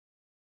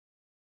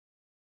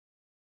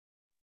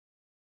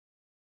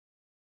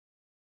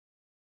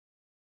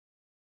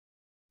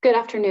Good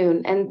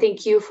afternoon, and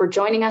thank you for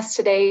joining us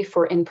today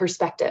for In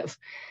Perspective.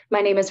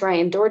 My name is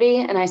Ryan Doherty,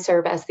 and I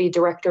serve as the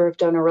Director of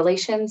Donor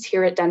Relations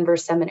here at Denver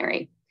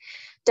Seminary.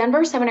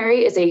 Denver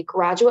Seminary is a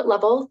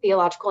graduate-level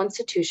theological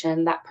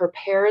institution that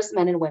prepares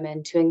men and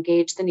women to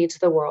engage the needs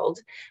of the world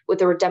with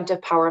the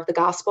redemptive power of the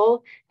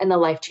gospel and the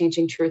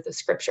life-changing truth of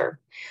Scripture.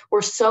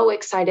 We're so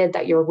excited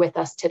that you're with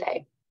us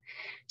today.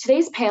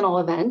 Today's panel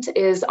event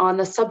is on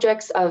the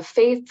subjects of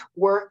faith,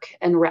 work,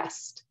 and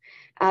rest.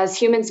 As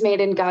humans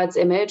made in God's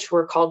image,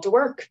 we're called to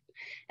work.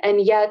 And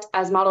yet,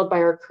 as modeled by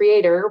our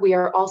Creator, we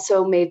are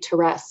also made to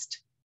rest.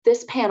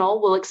 This panel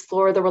will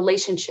explore the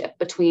relationship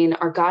between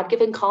our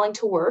God-given calling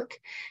to work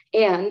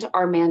and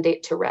our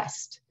mandate to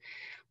rest.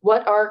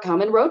 What are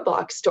common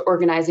roadblocks to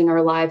organizing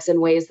our lives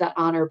in ways that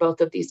honor both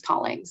of these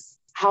callings?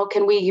 How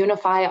can we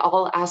unify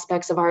all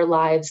aspects of our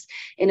lives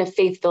in a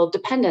faith-filled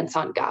dependence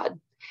on God?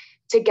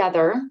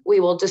 Together, we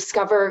will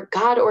discover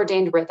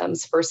God-ordained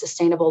rhythms for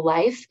sustainable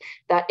life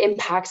that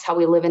impacts how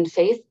we live in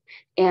faith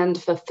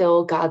and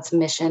fulfill God's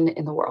mission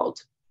in the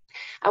world.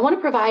 I want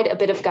to provide a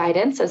bit of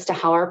guidance as to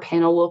how our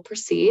panel will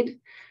proceed.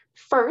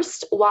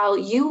 First, while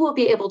you will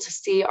be able to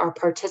see our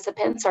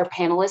participants, our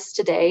panelists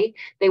today,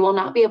 they will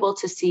not be able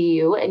to see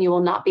you and you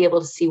will not be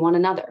able to see one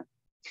another.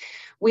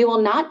 We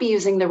will not be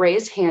using the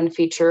raise hand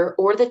feature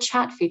or the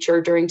chat feature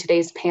during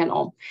today's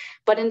panel,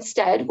 but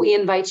instead we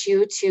invite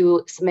you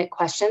to submit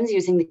questions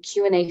using the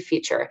Q&A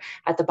feature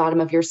at the bottom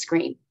of your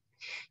screen.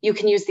 You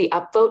can use the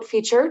upvote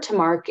feature to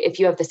mark if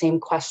you have the same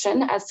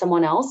question as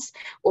someone else,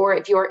 or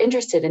if you are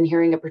interested in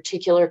hearing a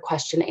particular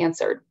question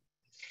answered.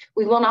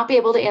 We will not be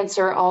able to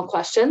answer all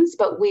questions,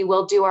 but we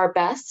will do our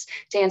best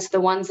to answer the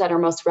ones that are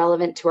most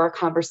relevant to our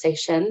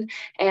conversation.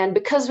 And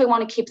because we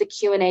want to keep the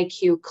Q&A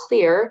queue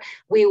clear,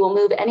 we will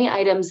move any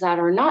items that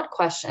are not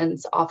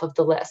questions off of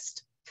the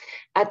list.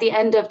 At the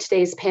end of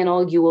today's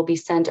panel, you will be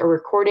sent a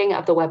recording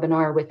of the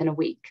webinar within a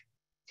week.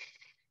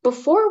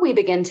 Before we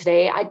begin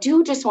today, I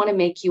do just want to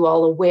make you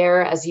all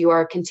aware, as you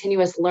are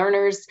continuous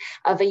learners,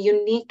 of a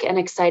unique and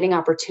exciting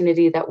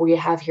opportunity that we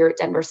have here at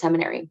Denver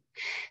Seminary.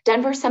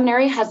 Denver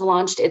Seminary has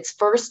launched its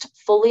first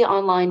fully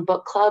online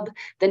book club,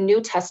 the New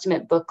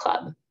Testament Book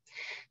Club.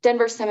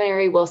 Denver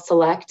Seminary will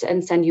select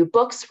and send you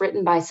books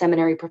written by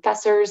seminary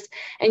professors,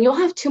 and you'll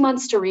have 2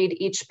 months to read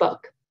each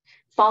book.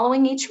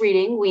 Following each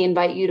reading, we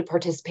invite you to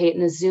participate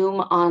in a Zoom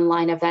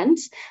online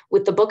event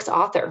with the book's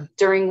author,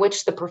 during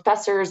which the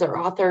professors or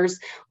authors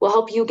will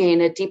help you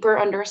gain a deeper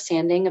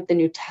understanding of the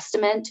New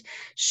Testament,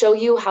 show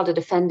you how to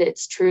defend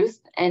its truth,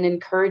 and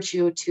encourage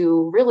you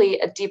to really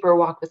a deeper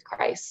walk with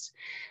Christ.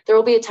 There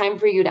will be a time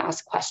for you to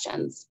ask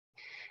questions.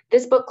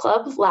 This book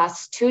club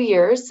lasts 2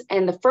 years,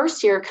 and the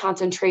first year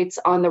concentrates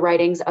on the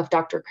writings of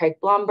Dr. Craig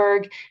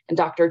Blomberg and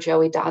Dr.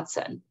 Joey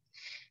Dodson.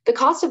 The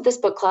cost of this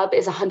book club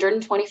is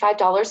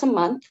 $125 a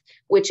month,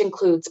 which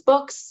includes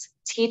books,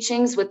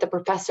 teachings with the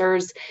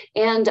professors,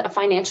 and a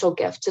financial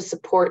gift to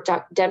support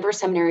Denver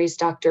Seminary's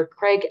Dr.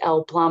 Craig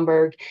L.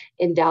 Blomberg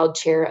Endowed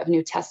Chair of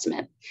New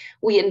Testament.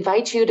 We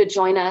invite you to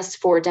join us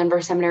for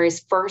Denver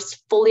Seminary's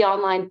first fully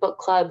online book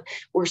club.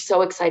 We're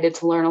so excited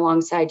to learn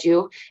alongside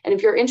you. And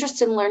if you're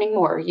interested in learning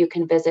more, you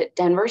can visit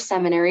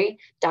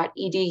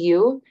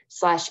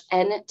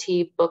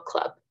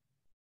denverseminary.edu/ntbookclub.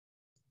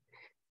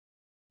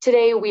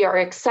 Today, we are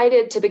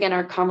excited to begin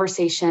our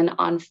conversation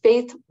on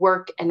faith,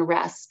 work, and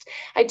rest.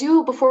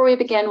 Before we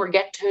begin, we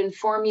get to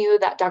inform you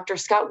that Dr.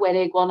 Scott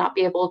Wenig will not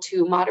be able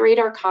to moderate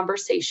our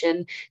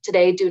conversation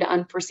today due to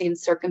unforeseen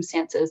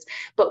circumstances,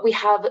 but we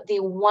have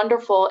the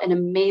wonderful and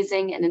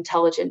amazing and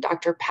intelligent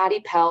Dr. Patty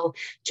Pell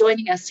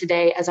joining us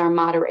today as our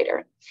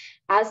moderator.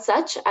 As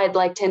such, I'd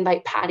like to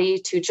invite Patty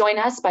to join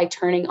us by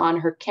turning on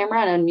her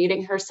camera and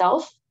unmuting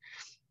herself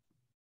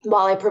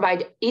while I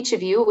provide each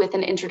of you with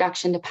an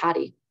introduction to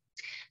Patty.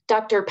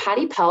 Dr.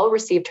 Patty Pell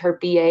received her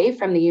BA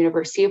from the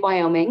University of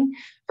Wyoming,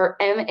 her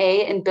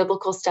MA in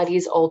Biblical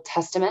Studies Old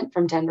Testament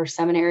from Denver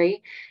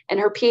Seminary, and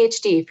her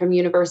PhD from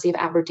University of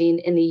Aberdeen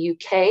in the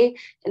UK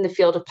in the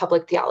field of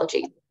public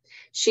theology.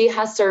 She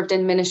has served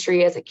in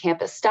ministry as a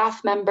campus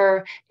staff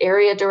member,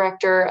 area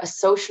director,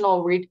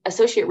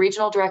 associate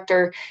regional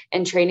director,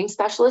 and training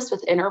specialist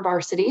with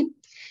InterVarsity.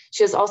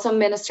 She has also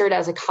ministered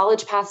as a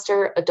college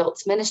pastor,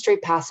 adults ministry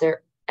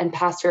pastor, and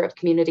pastor of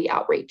community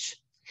outreach.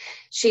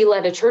 She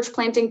led a church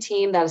planting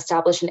team that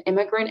established an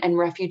immigrant and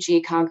refugee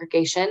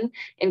congregation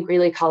in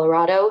Greeley,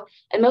 Colorado,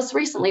 and most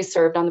recently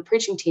served on the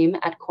preaching team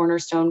at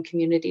Cornerstone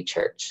Community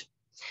Church.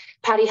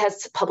 Patty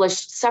has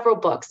published several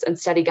books and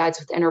study guides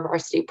with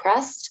InterVarsity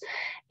Press,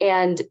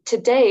 and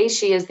today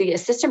she is the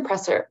assistant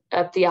professor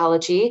of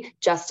theology,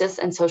 justice,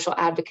 and social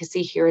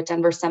advocacy here at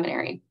Denver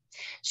Seminary.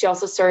 She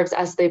also serves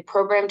as the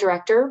program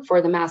director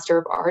for the Master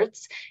of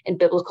Arts in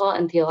Biblical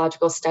and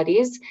Theological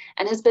Studies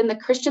and has been the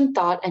Christian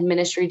Thought and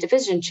Ministry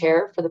Division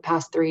Chair for the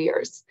past 3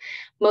 years.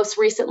 Most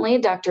recently,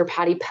 Dr.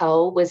 Patty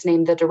Pell was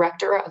named the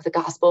Director of the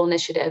Gospel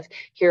Initiative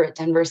here at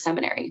Denver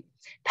Seminary.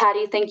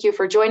 Patty, thank you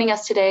for joining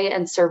us today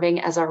and serving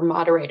as our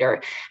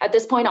moderator. At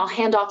this point, I'll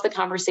hand off the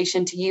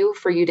conversation to you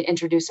for you to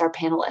introduce our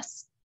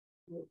panelists.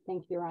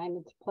 Thank you, Ryan.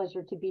 It's a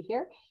pleasure to be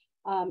here.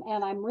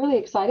 And I'm really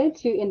excited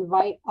to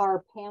invite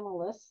our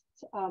panelists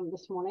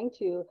this morning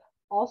to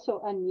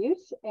also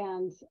unmute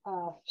and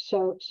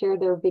share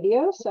their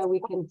video so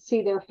we can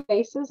see their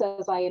faces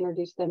as I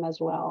introduce them as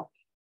well.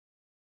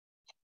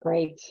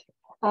 Great.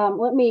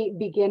 Let me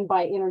begin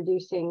by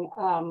introducing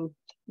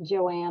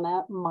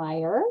Joanna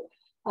Meyer.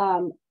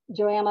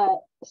 Joanna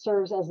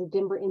serves as the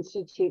Denver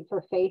Institute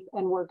for Faith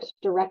and Work's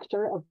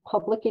Director of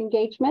Public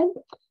Engagement.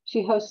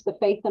 She hosts the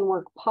Faith and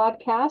Work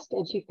podcast,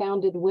 and she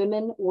founded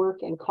Women,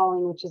 Work, and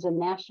Calling, which is a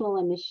national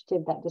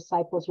initiative that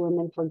disciples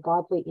women for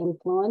godly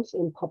influence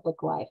in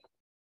public life.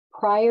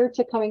 Prior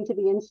to coming to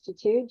the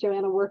Institute,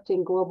 Joanna worked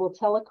in global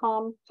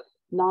telecom,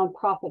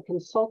 nonprofit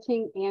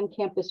consulting, and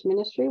campus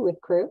ministry with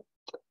Crew.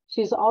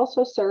 She's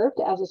also served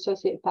as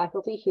associate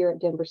faculty here at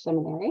Denver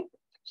Seminary.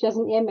 She has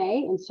an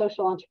MA in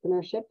social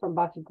entrepreneurship from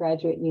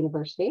Graduate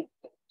University.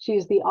 She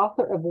is the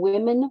author of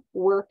Women,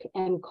 Work,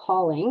 and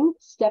Calling,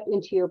 Step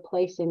Into Your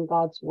Place in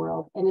God's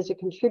World, and is a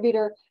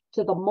contributor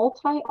to the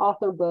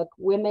multi-author book,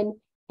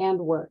 Women and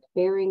Work,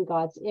 Bearing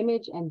God's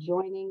Image and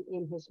Joining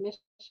in His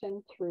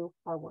Mission Through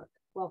Our Work.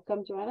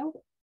 Welcome, Joanna.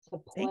 It's a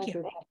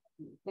pleasure.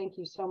 Thank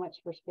you so much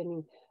for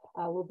spending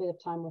a little bit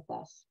of time with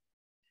us.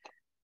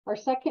 Our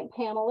second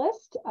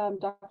panelist,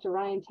 Dr.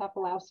 Ryan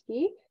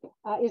Tafilowski,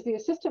 is the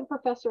Assistant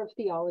Professor of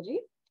Theology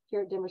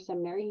here at Denver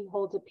Seminary. He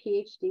holds a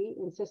PhD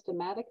in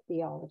Systematic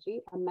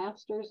Theology, a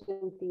Master's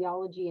in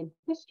Theology and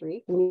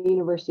History from the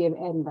University of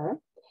Edinburgh,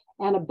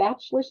 and a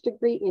Bachelor's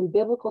degree in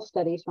Biblical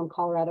Studies from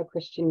Colorado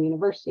Christian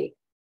University.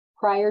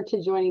 Prior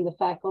to joining the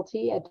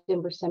faculty at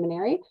Denver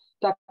Seminary,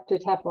 Dr.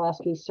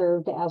 Tafilowski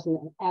served as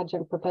an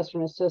adjunct professor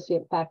and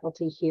associate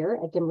faculty here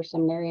at Denver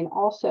Seminary, and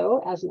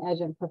also as an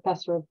adjunct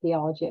professor of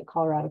theology at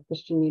Colorado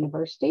Christian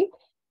University,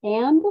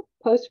 and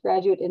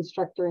postgraduate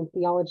instructor in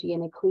theology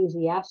and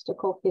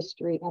ecclesiastical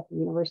history at the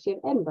University of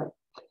Edinburgh.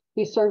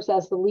 He serves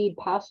as the lead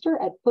pastor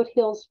at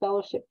Foothills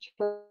Fellowship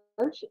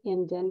Church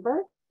in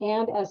Denver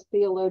and as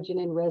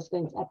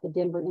Theologian-in-Residence at the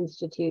Denver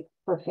Institute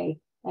for Faith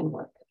and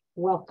Work.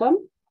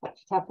 Welcome, Dr.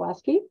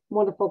 Tafilowski.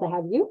 Wonderful to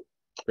have you.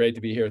 Great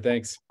to be here.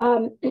 Thanks.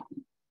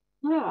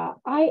 Yeah,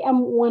 I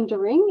am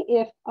wondering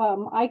if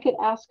I could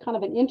ask kind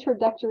of an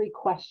introductory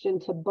question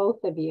to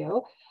both of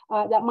you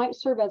that might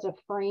serve as a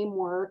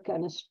framework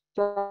and a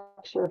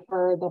structure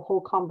for the whole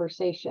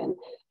conversation.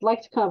 I'd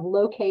like to kind of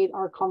locate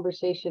our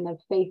conversation of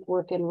faith,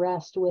 work, and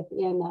rest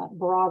within a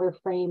broader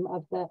frame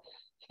of the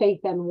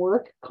faith and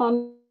work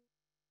conversation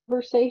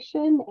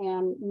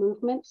and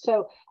movement.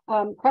 So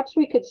perhaps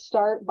we could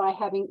start by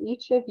having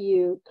each of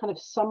you kind of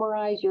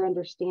summarize your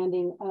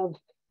understanding of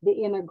the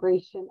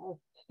integration of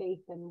faith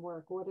and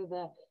work. What are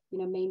the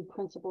main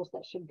principles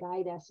that should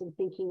guide us in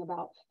thinking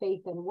about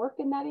faith and work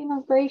in that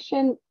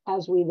integration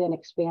as we then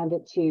expand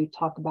it to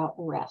talk about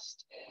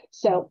rest?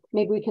 So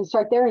maybe we can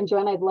start there. And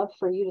Joanna, I'd love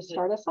for you to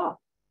start us off.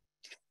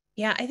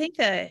 Yeah, I think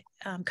the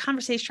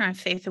conversation around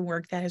faith and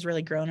work that has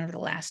really grown over the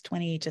last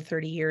 20 to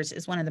 30 years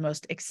is one of the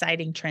most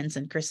exciting trends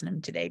in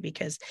Christendom today,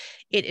 because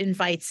it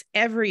invites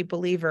every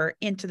believer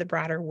into the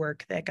broader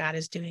work that God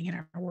is doing in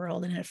our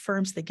world, and it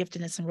affirms the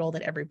giftedness and role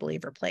that every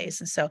believer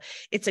plays. And so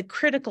it's a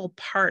critical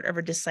part of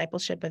our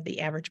discipleship of the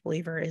average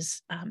believer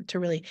is to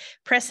really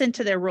press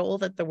into their role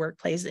that the work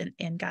plays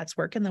in God's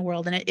work in the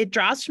world. And it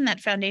draws from that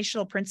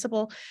foundational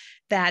principle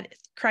that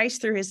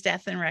Christ, through his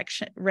death and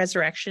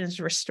resurrection, is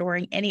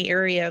restoring any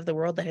area of the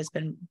world that has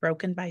been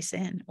broken by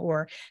sin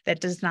or that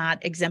does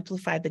not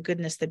exemplify the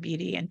goodness, the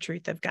beauty, and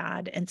truth of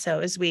God. And so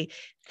as we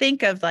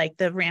think of like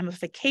the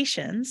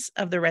ramifications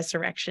of the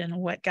resurrection,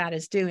 what God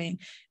is doing,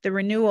 the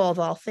renewal of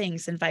all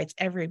things invites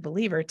every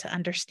believer to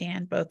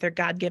understand both their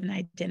God-given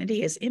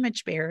identity as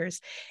image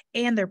bearers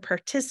and their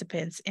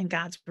participants in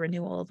God's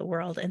renewal of the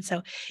world. And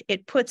so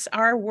it puts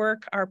our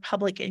work, our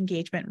public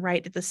engagement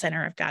right at the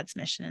center of God's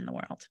mission in the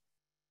world.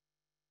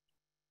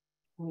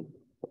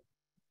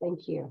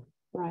 Thank you.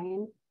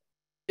 Ryan?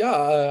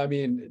 Yeah, I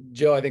mean,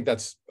 Joe, I think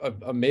that's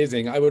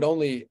amazing. I would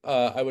only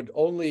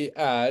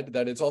add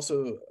that it's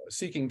also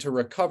seeking to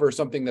recover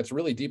something that's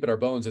really deep in our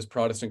bones as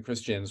Protestant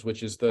Christians,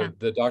 which is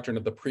the doctrine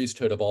of the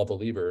priesthood of all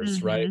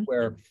believers, right?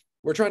 Where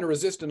we're trying to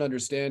resist an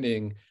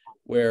understanding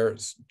where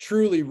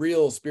truly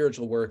real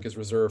spiritual work is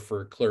reserved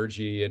for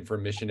clergy and for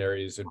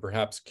missionaries and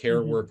perhaps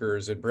care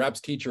workers and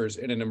perhaps teachers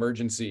in an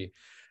emergency.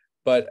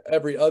 But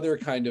every other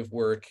kind of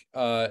work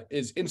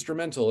is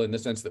instrumental in the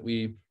sense that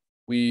we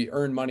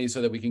earn money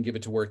so that we can give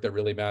it to work that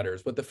really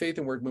matters. What the faith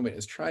and work movement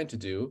is trying to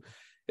do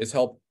is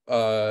help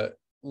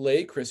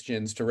lay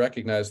Christians to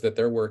recognize that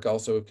their work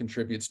also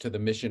contributes to the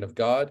mission of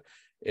God.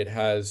 It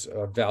has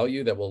a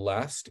value that will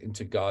last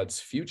into God's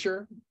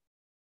future,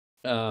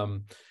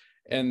 and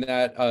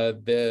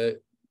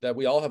that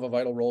we all have a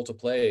vital role to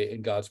play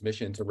in God's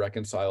mission to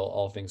reconcile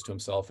all things to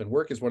himself. And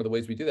work is one of the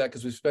ways we do that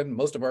because we spend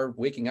most of our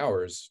waking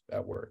hours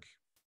at work.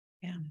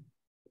 Yeah.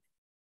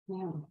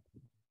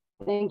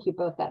 Thank you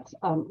both. That's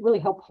really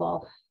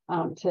helpful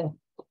to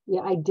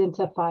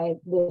identify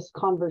this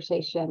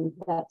conversation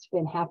that's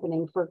been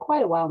happening for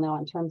quite a while now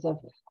in terms of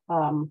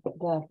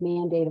the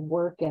mandate of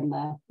work and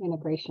the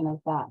integration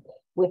of that.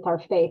 with our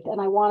faith. And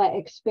I want to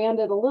expand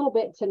it a little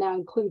bit to now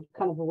include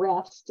kind of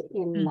rest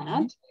in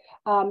that.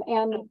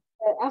 And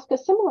ask a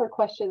similar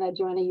question that,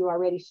 Joanna, you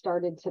already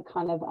started to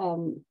kind of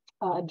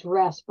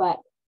address, but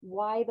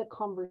why the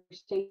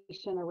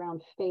conversation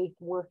around faith,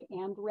 work,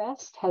 and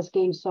rest has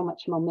gained so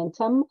much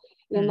momentum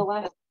in the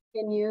last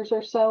 10 years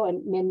or so.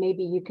 And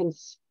maybe you can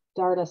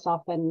start us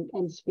off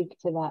and speak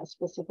to that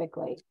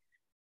specifically.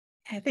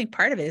 I think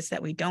part of it is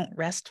that we don't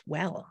rest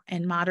well,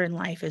 and modern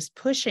life is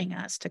pushing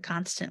us to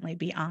constantly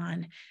be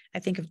on. I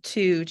think of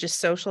two just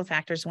social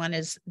factors. One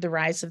is the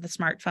rise of the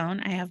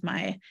smartphone. I have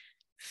my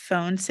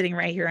phone sitting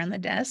right here on the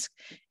desk.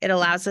 It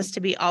allows us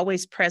to be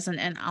always present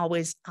and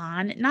always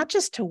on, not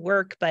just to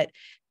work, but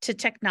to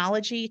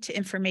technology, to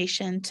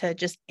information, to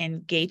just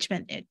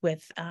engagement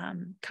with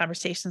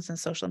conversations and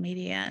social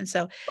media. And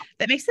so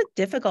that makes it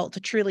difficult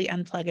to truly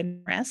unplug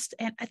and rest.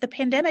 And the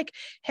pandemic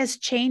has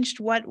changed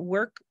what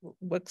work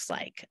looks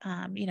like.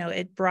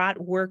 It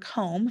brought work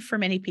home for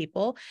many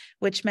people,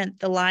 which meant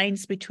the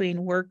lines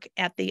between work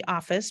at the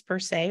office per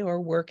se,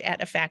 or work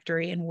at a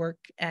factory, and work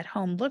at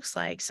home looks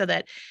like, so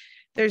that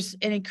there's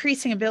an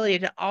increasing ability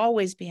to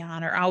always be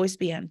on, or always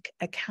be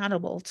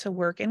accountable to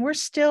work. And we're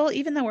still,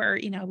 even though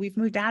we've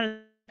moved out of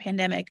the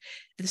pandemic,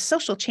 the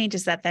social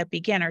changes that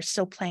began are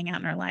still playing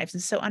out in our lives.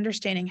 And so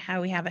understanding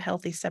how we have a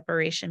healthy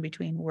separation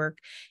between work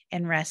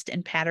and rest,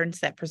 and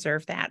patterns that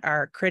preserve that,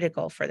 are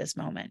critical for this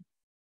moment.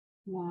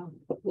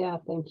 Yeah,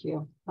 thank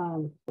you.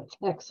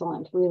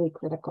 Excellent, really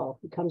critical.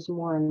 Becomes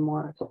more and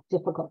more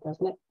difficult,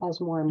 doesn't it, as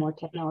more and more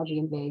technology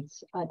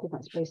invades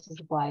different spaces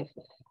of life.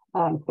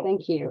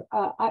 Thank you.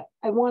 I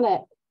want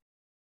to,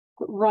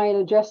 Ryan,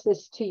 address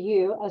this to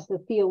you as the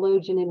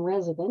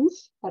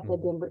Theologian-in-Residence at the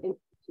Denver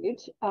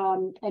Institute.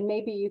 And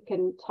maybe you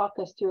can talk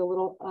us through a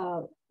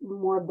little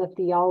more of the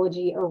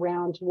theology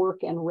around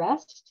work and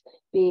rest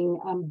being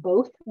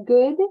both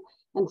good.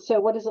 And so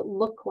what does it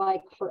look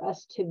like for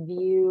us to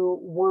view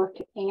work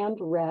and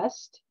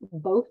rest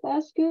both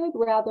as good,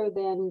 rather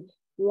than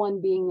one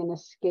being an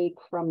escape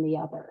from the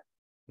other?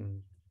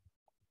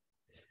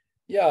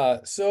 Yeah,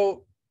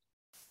 so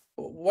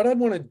what I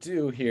want to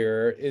do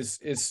here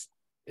is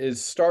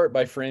start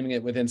by framing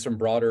it within some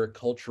broader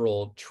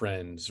cultural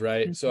trends,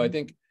 right? So I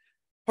think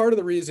part of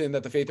the reason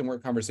that the faith and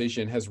work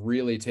conversation has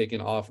really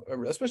taken off,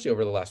 especially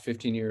over the last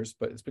 15 years,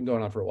 but it's been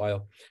going on for a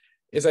while,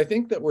 is I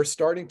think that we're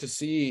starting to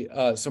see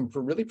some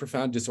really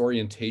profound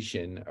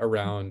disorientation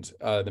around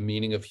the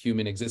meaning of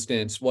human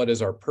existence. What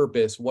is our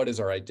purpose? What is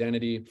our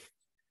identity?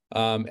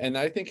 And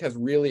I think has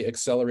really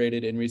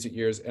accelerated in recent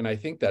years. And I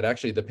think that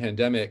actually the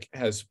pandemic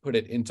has put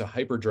it into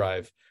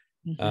hyperdrive.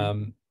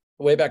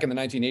 Way back in the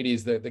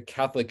 1980s, the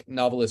Catholic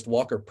novelist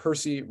Walker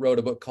Percy wrote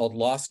a book called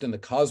Lost in the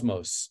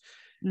Cosmos,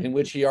 in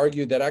which he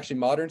argued that actually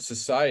modern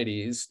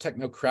societies,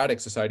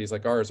 technocratic societies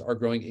like ours, are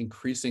growing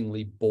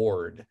increasingly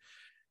bored.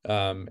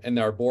 And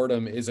our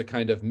boredom is a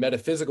kind of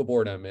metaphysical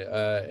boredom.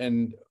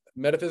 And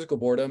metaphysical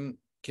boredom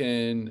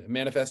can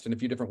manifest in a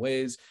few different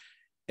ways.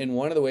 And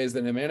one of the ways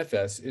that it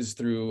manifests is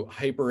through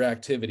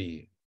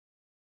hyperactivity,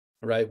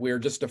 right? We're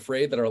just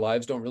afraid that our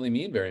lives don't really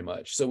mean very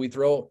much. So we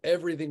throw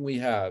everything we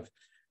have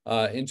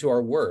into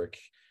our work.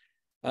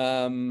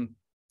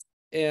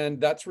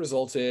 And that's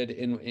resulted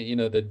in,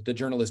 the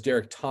journalist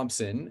Derek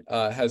Thompson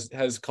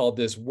has called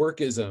this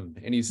workism,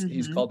 and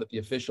he's called it the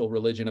official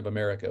religion of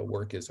America,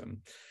 workism.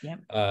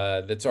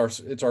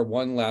 It's our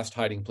one last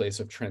hiding place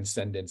of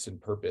transcendence and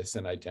purpose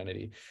and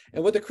identity.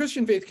 And what the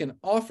Christian faith can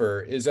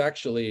offer is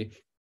actually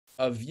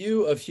a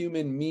view of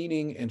human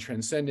meaning and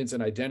transcendence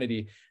and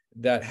identity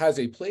that has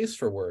a place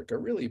for work, a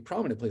really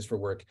prominent place for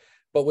work,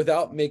 but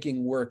without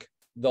making work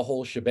the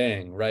whole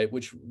shebang, right?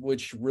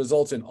 Which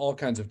results in all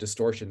kinds of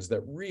distortions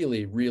that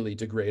really, really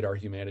degrade our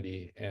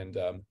humanity and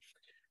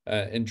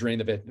drain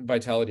the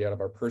vitality out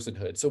of our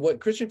personhood. So what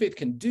Christian faith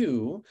can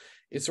do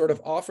is sort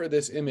of offer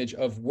this image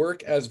of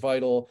work as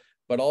vital,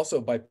 but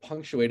also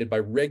punctuated by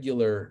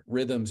regular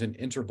rhythms and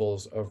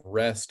intervals of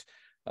rest.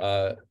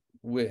 And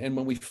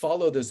when we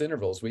follow those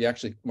intervals, we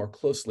actually more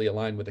closely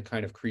align with the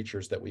kind of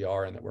creatures that we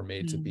are and that we're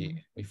made to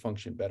be. We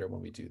function better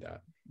when we do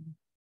that.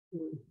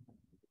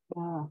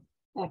 Wow.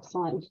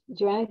 Excellent.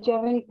 Joanna, do you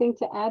have anything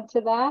to add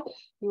to that?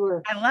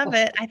 I love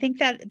it. I think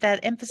that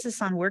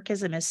emphasis on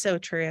workism is so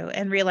true,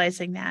 and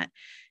realizing that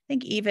I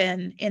think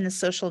even in the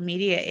social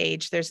media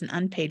age, there's an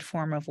unpaid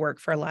form of work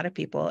for a lot of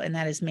people, and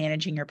that is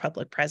managing your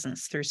public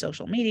presence through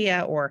social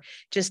media or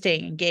just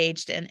staying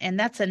engaged. And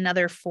that's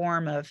another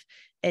form of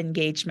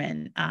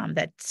engagement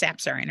that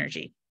saps our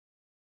energy.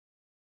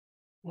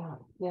 Yeah,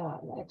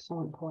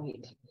 excellent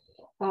point.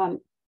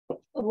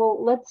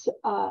 Well,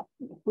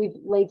 we've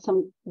laid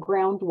some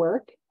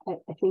groundwork,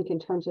 I think, in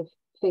terms of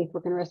faith,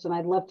 work, and rest, and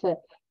I'd love to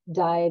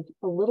dive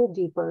a little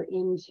deeper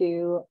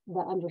into the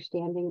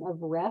understanding of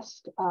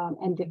rest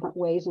and different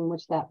ways in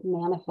which that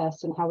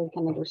manifests and how we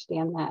can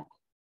understand that.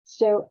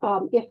 So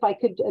if I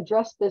could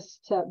address this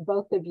to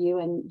both of you,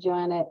 and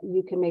Joanna,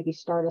 you can maybe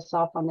start us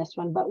off on this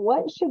one, but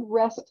what should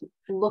rest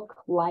look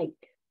like?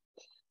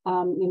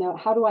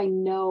 How do I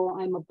know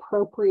I'm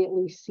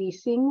appropriately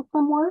ceasing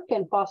from work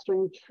and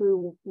fostering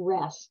true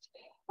rest?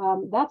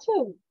 That's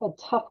a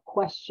tough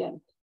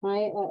question.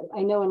 I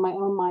know in my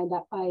own mind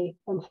that I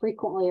am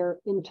frequently or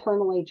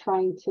internally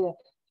trying to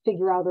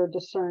figure out or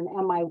discern,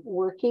 am I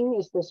working?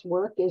 Is this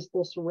work? Is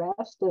this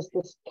rest? Does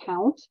this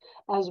count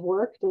as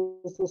work?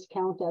 Does this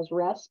count as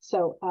rest?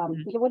 So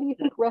what do you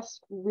think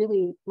rest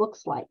really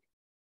looks like?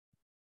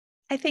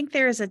 I think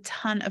there is a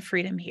ton of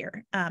freedom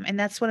here. And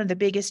that's one of the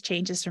biggest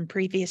changes from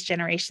previous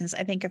generations.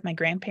 I think of my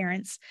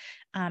grandparents,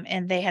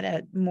 and they had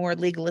a more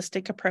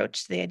legalistic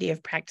approach to the idea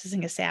of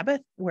practicing a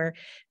Sabbath, where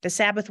the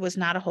Sabbath was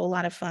not a whole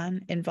lot of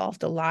fun,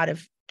 involved a lot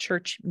of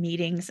church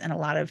meetings and a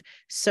lot of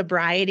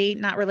sobriety,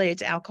 not related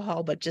to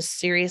alcohol, but just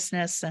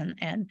seriousness.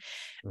 And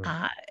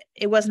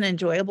it wasn't an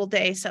enjoyable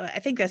day. So I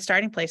think that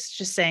starting place is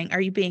just saying, are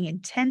you being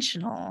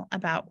intentional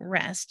about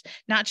rest,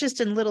 not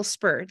just in little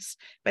spurts,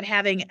 but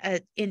having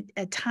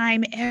a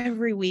time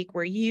every week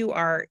where you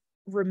are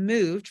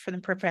removed from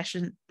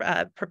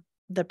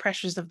the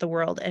pressures of the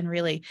world and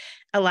really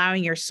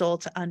allowing your soul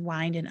to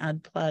unwind and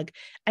unplug.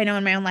 I know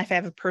in my own life, I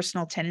have a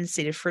personal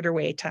tendency to fritter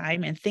away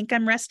time and think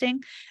I'm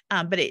resting,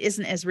 but it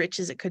isn't as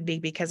rich as it could be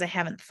because I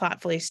haven't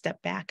thoughtfully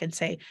stepped back and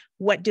say,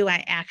 what do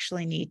I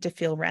actually need to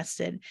feel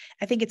rested?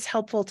 I think it's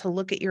helpful to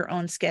look at your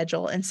own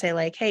schedule and say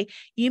like, hey,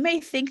 you may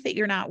think that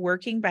you're not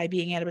working by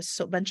being at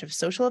a bunch of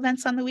social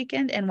events on the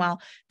weekend. And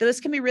while those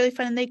can be really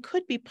fun and they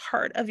could be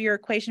part of your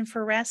equation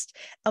for rest,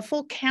 a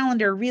full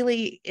calendar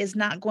really is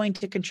not going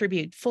to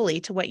contribute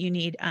fully to what you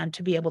need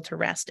to be able to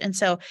rest. And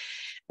so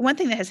one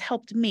thing that has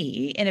helped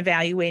me in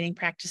evaluating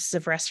practices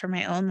of rest for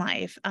my own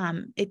life,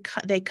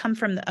 they come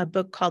from a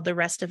book called The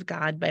Rest of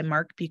God by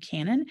Mark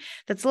Buchanan.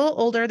 That's a little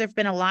older. There've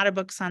been a lot of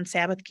books on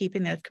Sabbath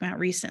keeping that have come out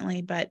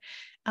recently, but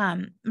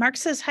Mark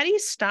says, how do you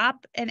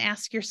stop and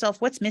ask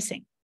yourself what's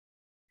missing?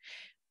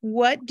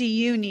 What do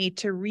you need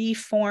to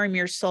reform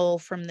your soul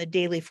from the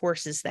daily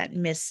forces that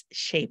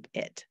misshape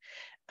it?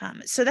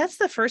 So that's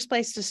the first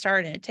place to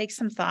start. And it takes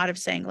some thought of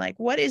saying, like,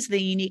 what is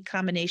the unique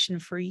combination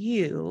for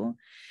you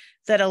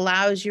that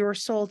allows your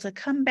soul to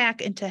come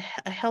back into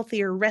a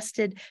healthier,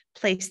 rested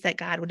place that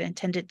God would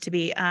intend it to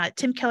be?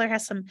 Tim Keller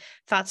has some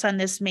thoughts on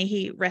this. May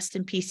he rest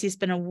in peace. He's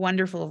been a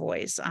wonderful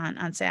voice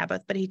on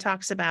Sabbath, but he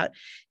talks about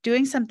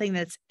doing something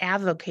that's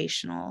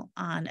avocational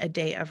on a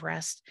day of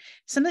rest,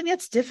 something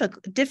that's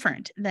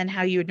different than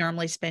how you would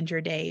normally spend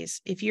your days.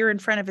 If you're in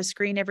front of a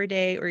screen every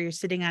day or you're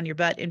sitting on your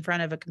butt in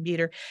front of a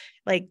computer,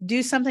 like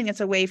do something that's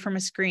away from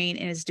a screen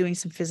and is doing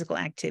some physical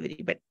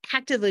activity, but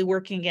actively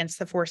working against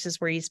the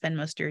forces where you spend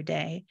most of your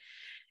day.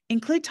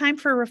 Include time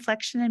for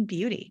reflection and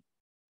beauty.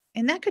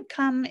 And that could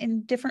come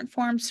in different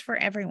forms for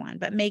everyone,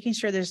 but making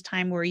sure there's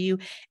time where you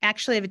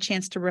actually have a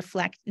chance to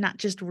reflect, not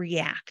just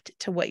react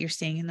to what you're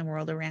seeing in the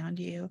world around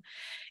you.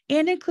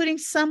 And including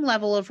some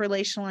level of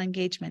relational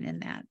engagement in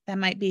that. That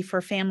might be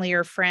for family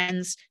or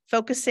friends,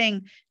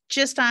 focusing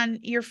just on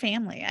your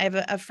family. I have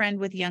a friend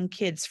with young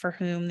kids for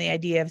whom the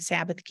idea of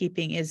Sabbath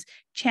keeping is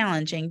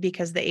challenging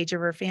because of the age of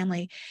her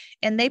family.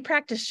 And they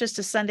practice just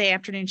a Sunday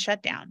afternoon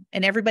shutdown.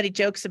 And everybody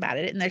jokes about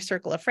it in their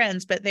circle of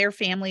friends, but their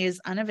family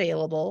is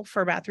unavailable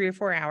for about 3 or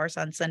 4 hours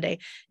on Sunday,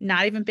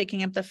 not even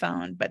picking up the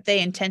phone, but they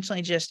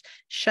intentionally just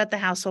shut the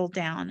household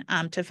down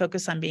to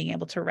focus on being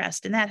able to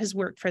rest. And that has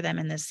worked for them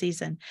in this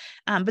season.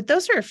 But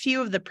those are a few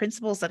of the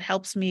principles that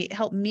help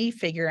me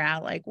figure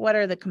out, like, what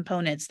are the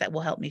components that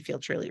will help me feel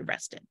truly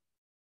rested.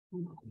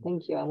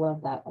 Thank you. I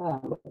love that.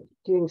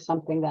 Doing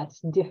something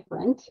that's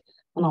different,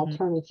 an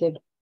alternative,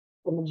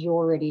 the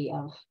majority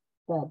of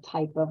the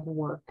type of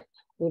work,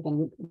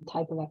 even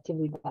type of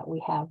activity that we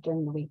have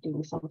during the week,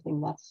 doing something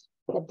that's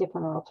a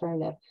different or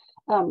alternative.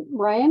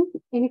 Ryan,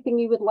 anything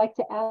you would like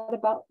to add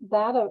about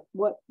that?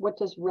 What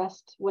does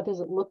rest, what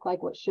does it look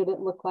like? What should it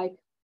look like?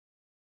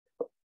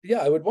 Yeah,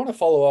 I would want to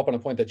follow up on a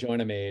point that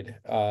Joanna made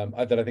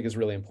that I think is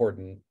really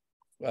important.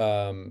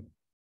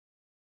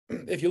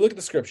 If you look at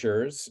the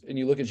scriptures and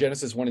you look at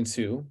Genesis 1 and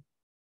 2,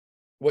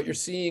 what you're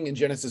seeing in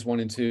Genesis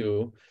 1 and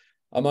 2,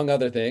 among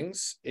other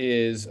things,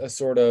 is a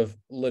sort of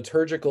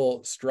liturgical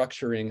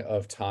structuring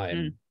of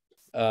time.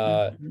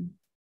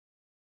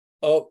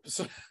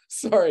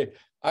 Sorry.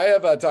 I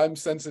have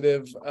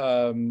time-sensitive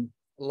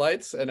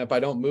lights, and if I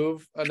don't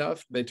move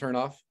enough, they turn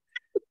off.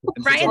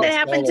 Brian, that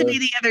happened to me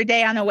the other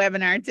day on a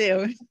webinar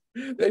too.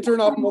 They turn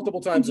off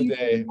multiple times a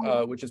day,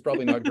 which is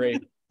probably not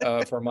great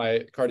for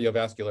my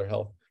cardiovascular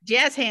health.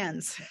 Jazz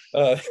hands.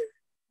 Now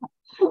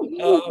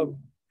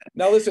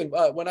listen,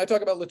 when I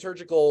talk about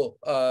liturgical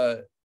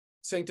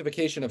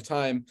sanctification of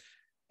time,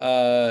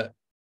 that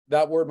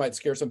word might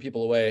scare some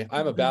people away.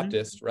 I'm a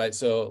Baptist, right?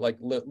 So like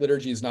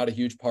liturgy is not a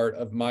huge part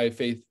of my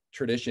faith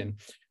tradition.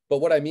 But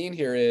what I mean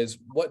here is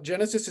what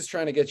Genesis is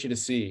trying to get you to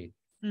see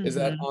is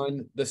that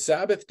on the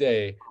Sabbath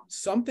day,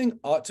 something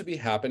ought to be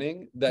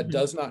happening that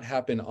does not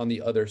happen on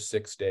the other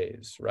 6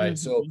 days, right?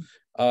 So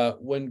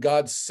when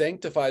God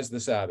sanctifies the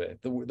Sabbath,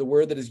 the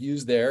word that is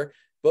used there,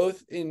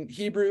 both in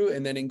Hebrew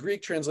and then in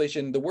Greek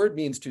translation, the word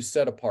means to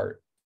set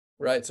apart,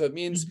 right? So it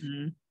means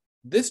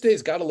this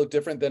day's got to look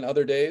different than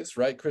other days,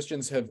 right?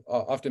 Christians have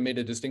often made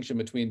a distinction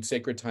between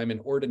sacred time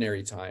and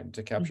ordinary time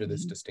to capture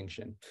this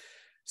distinction.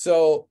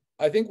 So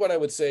I think what I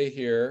would say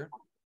here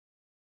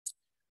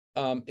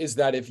is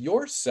that if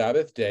your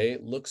Sabbath day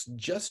looks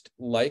just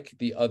like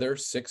the other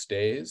 6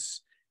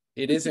 days,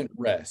 it isn't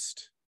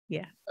rest.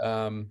 Yeah.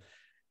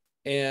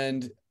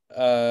 And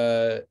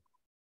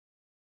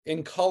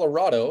in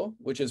Colorado,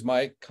 which is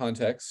my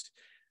context,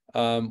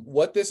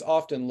 what this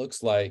often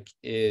looks like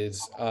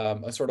is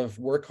a sort of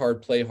work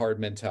hard, play hard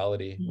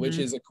mentality, which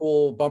is a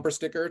cool bumper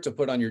sticker to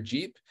put on your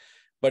Jeep,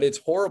 but it's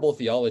horrible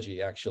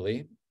theology,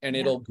 actually, and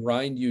it'll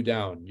grind you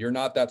down. You're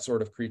not that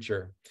sort of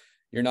creature.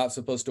 You're not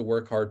supposed to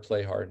work hard,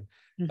 play hard.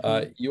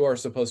 You are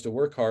supposed to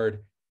work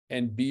hard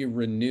and be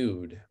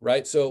renewed,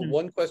 right? So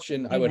one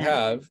question I would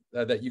have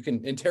that you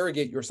can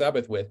interrogate your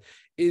Sabbath with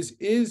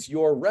is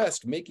your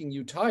rest making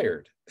you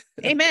tired?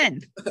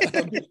 Amen.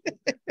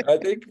 I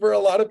think for a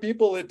lot of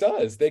people it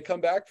does. They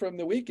come back from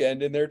the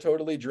weekend and they're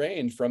totally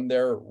drained from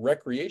their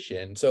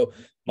recreation. So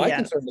my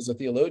concern as a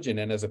theologian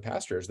and as a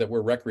pastor is that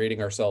we're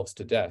recreating ourselves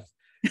to death.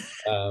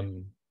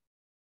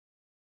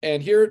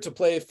 And here to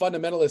play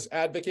fundamentalist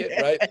advocate,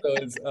 right?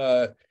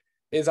 So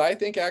is I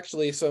think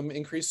actually some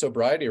increased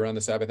sobriety around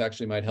the Sabbath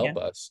actually might help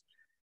us.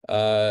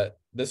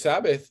 The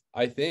Sabbath,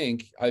 I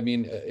think, I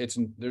mean,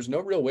 there's no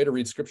real way to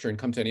read scripture and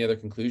come to any other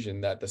conclusion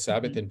that the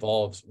Sabbath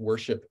involves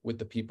worship with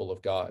the people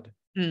of God.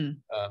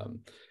 And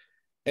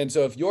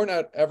so if you're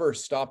not ever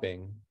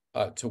stopping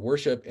to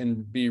worship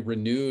and be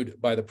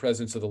renewed by the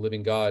presence of the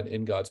living God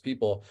in God's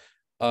people,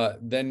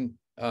 then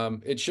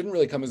it shouldn't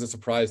really come as a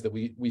surprise that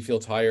we feel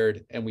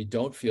tired and we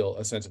don't feel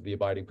a sense of the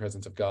abiding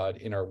presence of God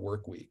in our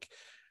work week.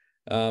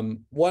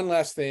 One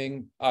last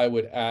thing I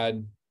would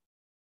add,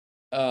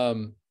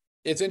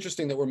 it's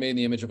interesting that we're made in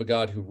the image of a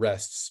God who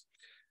rests.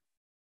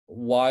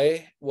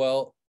 Why?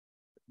 Well,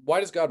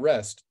 why does God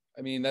rest?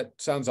 I mean, that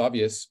sounds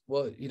obvious.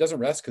 Well, he doesn't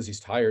rest because he's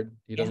tired.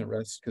 He doesn't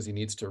rest because he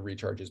needs to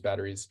recharge his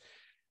batteries.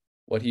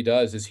 What he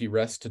does is he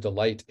rests to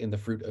delight in the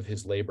fruit of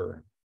his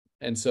labor.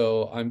 And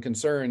so I'm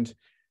concerned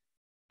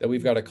that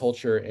we've got a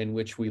culture in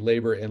which we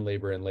labor and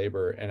labor and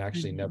labor and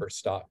actually never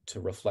stop to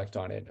reflect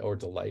on it or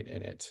delight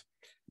in it.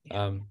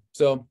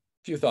 So a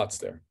few thoughts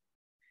there.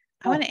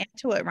 I want to add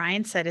to what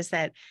Ryan said is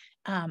that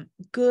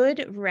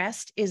good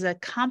rest is a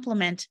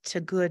complement to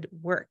good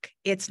work.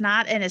 It's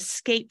not an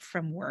escape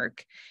from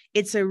work.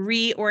 It's a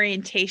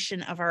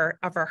reorientation of our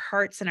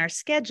hearts and our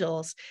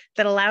schedules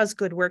that allows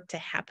good work to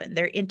happen.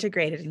 They're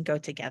integrated and go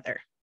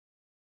together.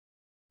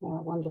 Yeah,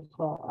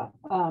 wonderful.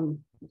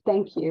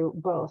 Thank you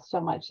both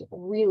so much.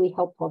 Really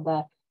helpful,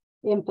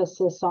 the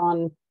emphasis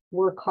on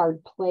work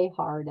hard, play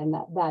hard, and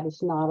that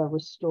is not a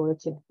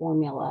restorative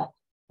formula,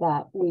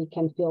 that we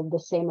can feel the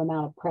same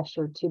amount of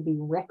pressure to be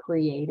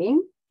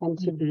recreating and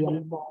to be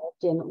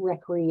involved in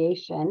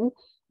recreation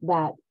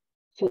that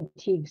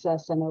fatigues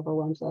us and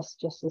overwhelms us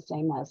just the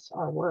same as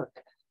our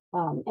work.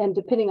 And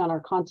depending on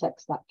our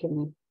context, that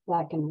can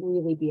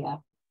really be a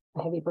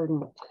heavy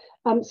burden.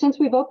 Since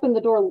we've opened the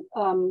door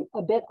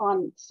a bit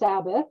on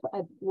Sabbath,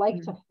 I'd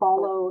like to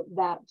follow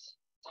that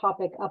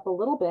topic up a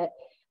little bit.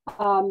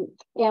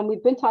 And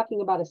we've been talking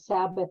about a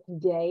Sabbath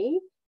day.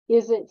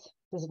 Does it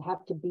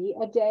have to be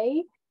a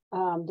day?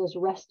 Does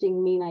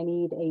resting mean I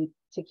need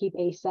to keep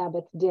a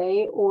Sabbath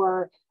day?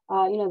 Or,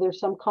 there's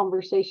some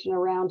conversation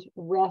around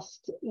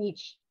rest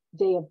each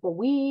day of the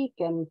week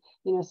and,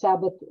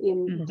 Sabbath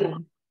in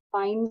different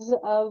kinds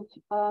of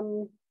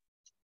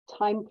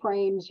time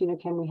frames.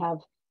 Can we have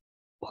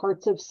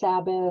parts of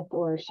Sabbath,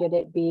 or should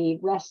it be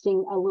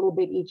resting a little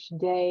bit each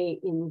day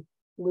in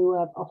lieu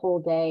of a whole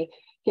day?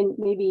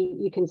 Maybe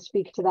you can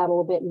speak to that a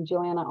little bit, and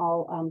Joanna,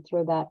 I'll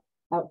throw that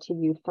out to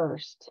you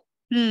first.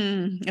 Oh,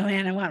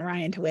 and I want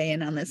Ryan to weigh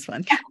in on this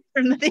one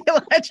from the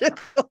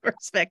theological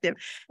perspective.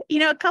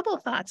 A couple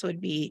of thoughts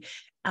would be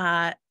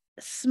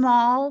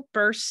small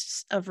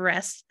bursts of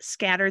rest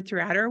scattered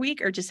throughout our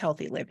week or just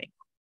healthy living.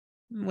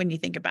 When you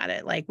think about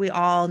it, like we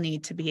all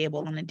need to be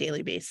able on a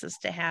daily basis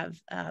to have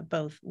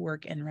both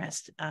work and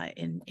rest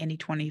in any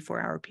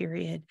 24-hour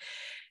period.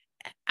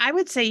 I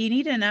would say you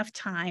need enough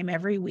time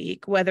every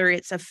week, whether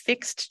it's a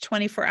fixed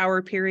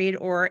 24-hour period,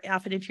 or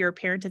often if you're a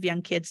parent of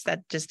young kids,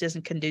 that just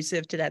isn't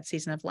conducive to that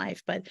season of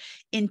life, but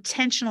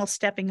intentional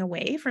stepping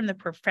away from the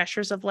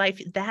pressures of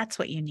life. That's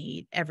what you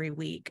need every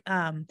week.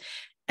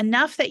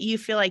 Enough that you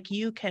feel like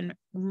you can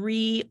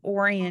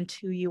reorient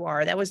who you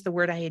are. That was the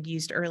word I had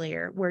used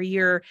earlier, where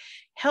you're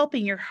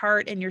helping your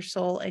heart and your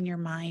soul and your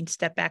mind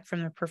step back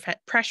from the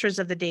pressures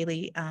of the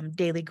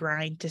daily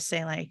grind to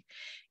say, like,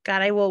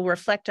 God, I will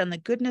reflect on the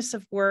goodness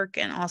of work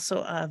and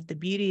also of the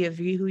beauty of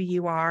you, who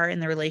you are,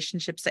 and the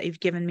relationships that you've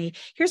given me.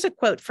 Here's a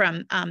quote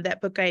from that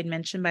book I had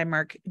mentioned by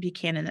Mark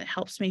Buchanan that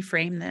helps me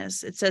frame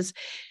this. It says,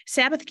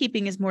 Sabbath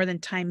keeping is more than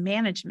time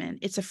management.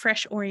 It's a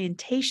fresh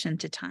orientation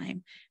to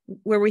time,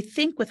 where we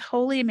think with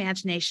holy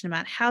imagination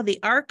about how the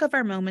arc of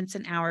our moments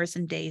and hours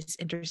and days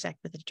intersect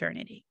with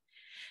eternity.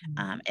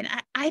 And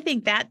I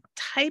think that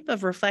type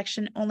of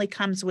reflection only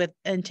comes with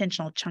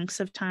intentional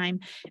chunks of time,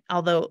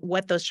 although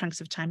what those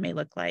chunks of time may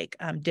look like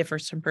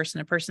differs from person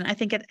to person. I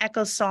think it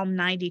echoes Psalm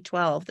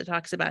 90:12 that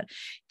talks about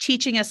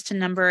teaching us to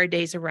number our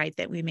days aright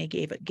that we may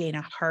gain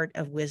a heart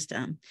of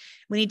wisdom.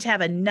 We need to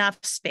have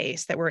enough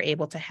space that we're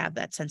able to have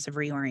that sense of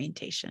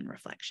reorientation,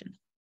 reflection.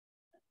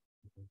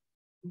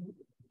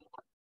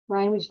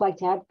 Ryan, would you like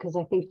to add? Because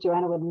I think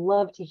Joanna would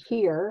love to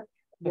hear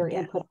your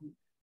input.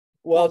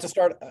 Well, to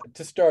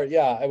start,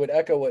 yeah, I would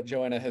echo what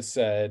Joanna has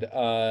said.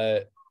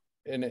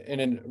 In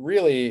a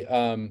really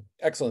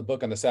excellent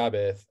book on the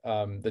Sabbath,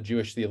 the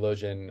Jewish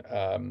theologian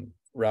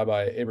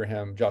Rabbi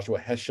Abraham Joshua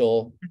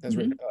Heschel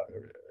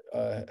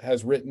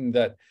has written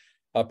that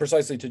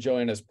precisely to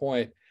Joanna's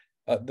point,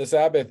 the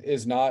Sabbath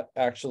is not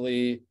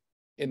actually,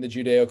 in the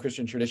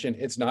Judeo-Christian tradition,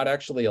 it's not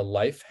actually a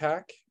life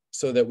hack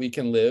so that we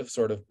can live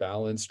sort of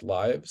balanced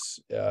lives.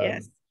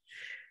 Yes.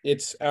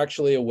 It's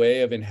actually a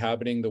way of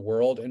inhabiting the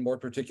world, and more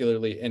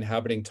particularly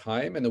inhabiting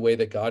time in the way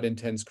that God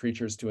intends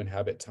creatures to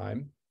inhabit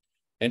time.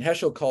 And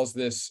Heschel calls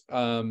this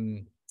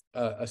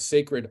a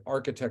sacred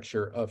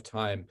architecture of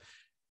time,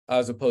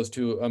 as opposed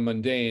to a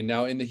mundane.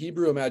 Now, in the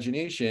Hebrew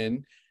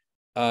imagination,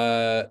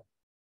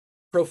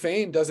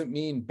 profane doesn't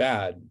mean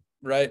bad,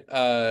 right?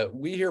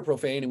 We hear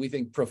profane and we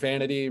think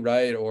profanity,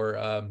 right?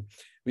 Or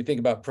we think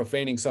about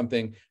profaning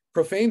something.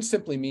 Profane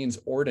simply means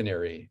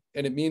ordinary,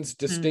 and it means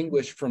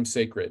distinguished from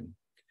sacred.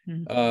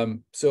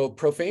 So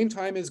profane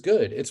time is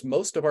good. It's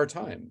most of our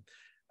time,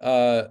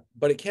 but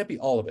it can't be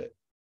all of it.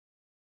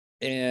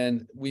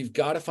 And we've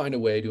got to find a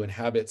way to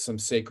inhabit some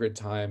sacred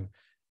time,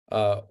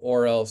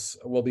 or else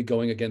we'll be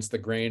going against the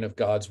grain of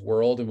God's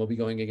world, and we'll be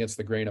going against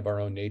the grain of our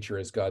own nature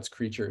as God's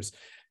creatures.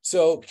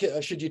 So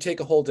should you take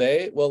a whole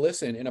day? Well,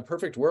 listen, in a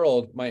perfect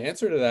world, my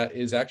answer to that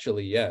is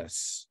actually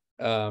yes.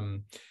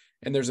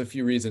 And there's a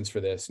few reasons for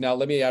this. Now,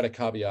 let me add a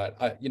caveat.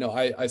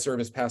 I serve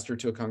as pastor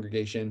to a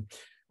congregation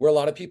where a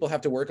lot of people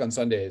have to work on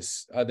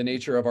Sundays. The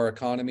nature of our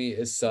economy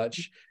is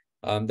such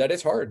that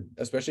it's hard,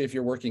 especially if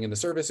you're working in the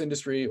service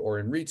industry or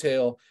in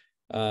retail.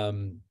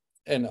 And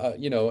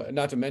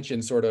not to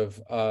mention sort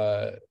of,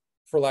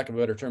 for lack of a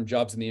better term,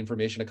 jobs in the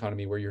information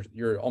economy where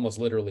you're almost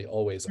literally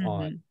always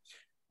on.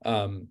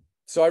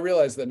 So I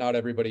realize that not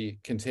everybody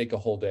can take a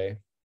whole day.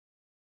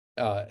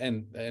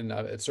 And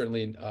it's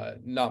certainly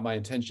not my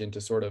intention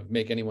to sort of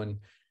make anyone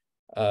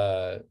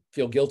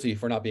feel guilty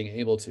for not being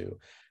able to.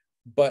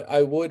 But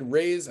I would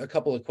raise a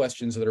couple of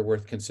questions that are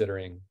worth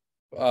considering.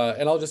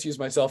 And I'll just use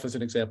myself as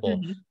an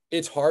example.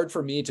 It's hard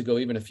for me to go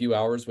even a few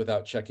hours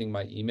without checking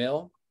my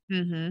email.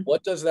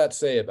 What does that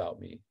say about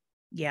me?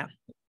 Yeah.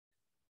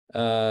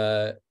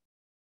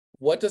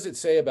 What does it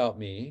say about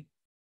me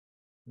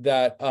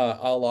that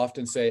I'll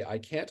often say, I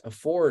can't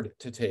afford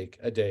to take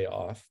a day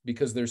off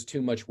because there's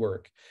too much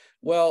work?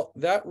 Well,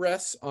 that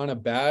rests on a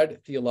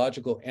bad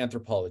theological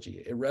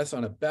anthropology. It rests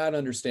on a bad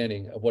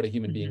understanding of what a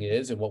human being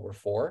is and what we're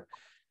for.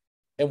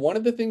 And one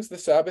of the things the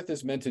Sabbath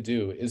is meant to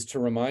do is to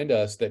remind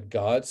us that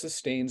God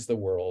sustains the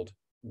world,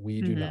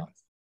 we do not.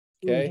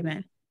 Okay.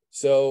 Amen.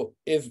 So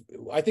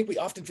I think we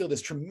often feel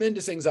this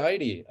tremendous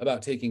anxiety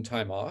about taking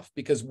time off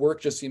because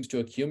work just seems to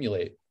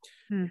accumulate.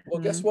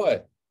 Well, guess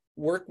what?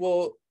 Work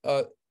will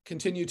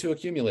continue to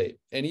accumulate.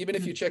 And even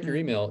if you check your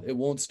email, it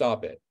won't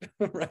stop it,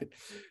 right?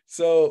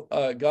 So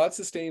God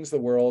sustains the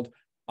world,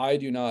 I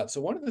do not.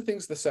 So one of the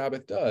things the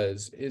Sabbath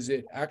does is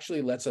it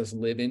actually lets us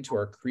live into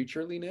our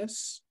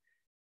creatureliness,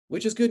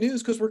 which is good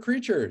news because we're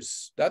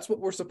creatures. That's what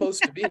we're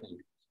supposed to be.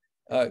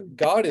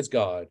 God is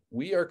God.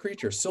 We are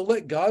creatures. So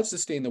let God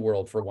sustain the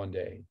world for one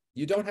day.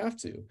 You don't have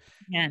to.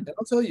 And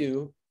I'll tell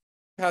you,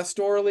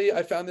 pastorally,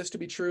 I found this to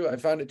be true. I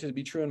found it to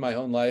be true in my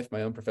own life,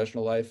 my own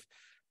professional life.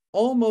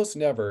 Almost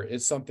never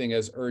is something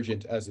as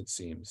urgent as it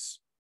seems.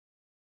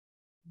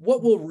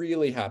 What will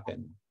really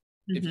happen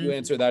if you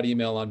answer that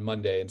email on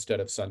Monday instead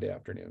of Sunday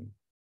afternoon?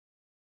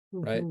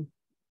 Right?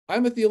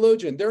 I'm a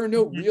theologian. There are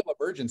no real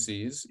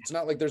emergencies. It's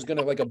not like there's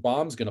a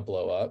bomb's gonna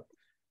blow up,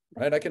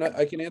 right? I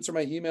can answer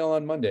my email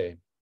on Monday,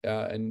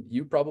 and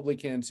you probably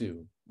can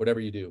too, whatever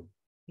you do.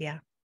 Yeah.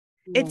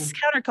 It's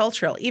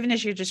countercultural, even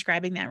as you're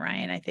describing that,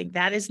 Ryan. I think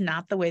that is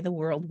not the way the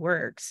world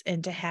works.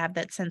 And to have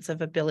that sense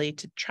of ability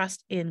to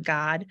trust in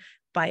God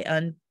by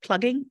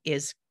unplugging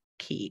is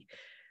key.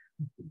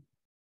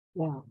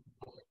 Yeah,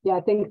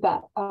 I think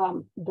that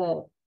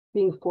the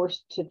being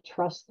forced to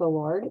trust the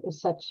Lord is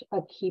such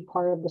a key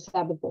part of the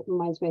Sabbath. That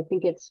reminds me, I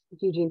think it's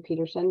Eugene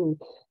Peterson, and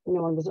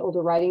one of his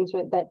older writings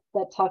that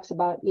talks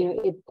about,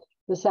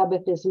 the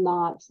Sabbath is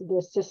not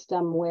the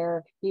system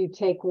where you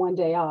take one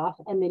day off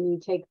and then you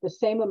take the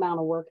same amount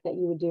of work that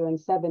you would do in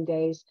 7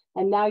 days,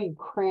 and now you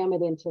cram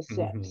it into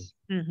 6.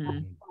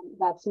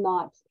 That's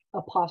not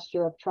a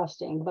posture of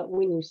trusting. But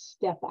when you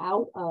step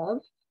out of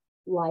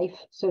life,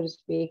 so to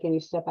speak, and you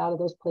step out of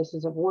those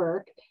places of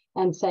work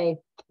and say,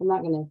 I'm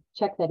not going to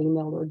check that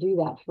email or do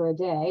that for a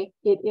day,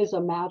 it is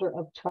a matter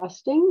of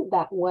trusting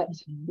that what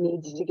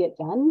needs to get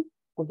done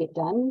will get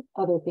done.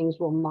 Other things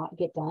will not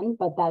get done,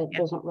 but that it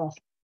doesn't rest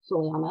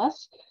solely on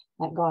us,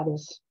 that God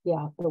is,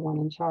 the one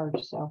in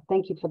charge. So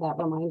thank you for that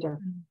reminder,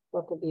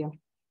 both of you.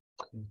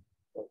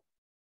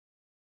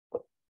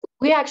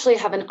 We actually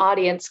have an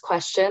audience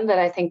question that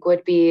I think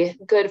would be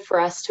good for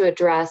us to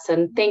address.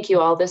 And thank you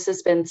all. This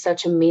has been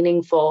such a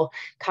meaningful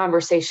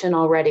conversation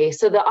already.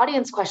 So the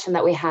audience question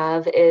that we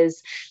have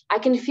is, I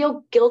can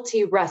feel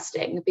guilty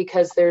resting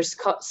because there's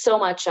so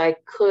much I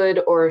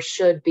could or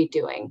should be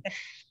doing.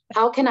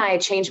 How can I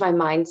change my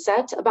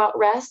mindset about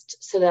rest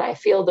so that I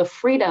feel the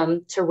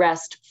freedom to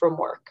rest from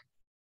work?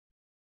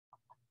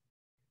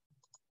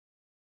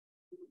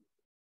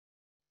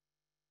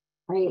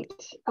 Great.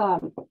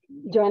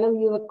 Joanna,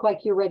 you look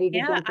like you're ready to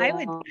jump in.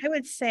 I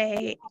would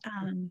say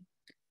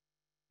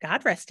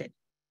God rested.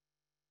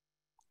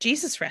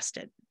 Jesus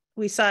rested.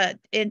 We saw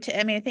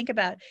I think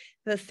about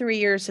the 3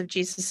 years of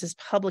Jesus's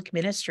public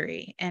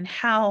ministry and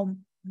how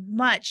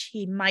much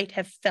he might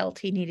have felt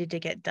he needed to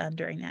get done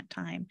during that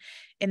time.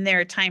 And there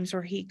are times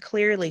where he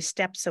clearly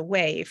steps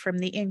away from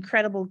the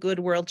incredible good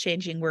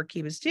world-changing work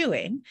he was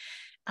doing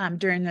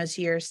during those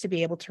years to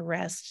be able to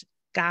rest.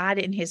 God,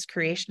 in his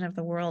creation of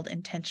the world,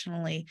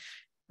 intentionally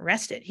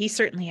rested. He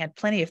certainly had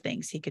plenty of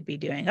things he could be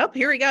doing. Oh,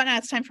 here we go. Now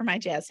it's time for my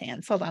jazz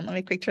hands. Hold on. Let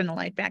me quick turn the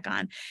light back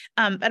on.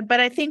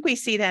 But I think we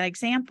see that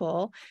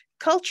example.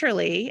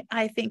 Culturally,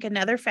 I think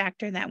another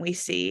factor that we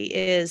see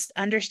is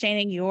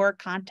understanding your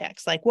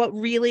context, like what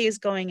really is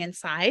going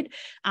inside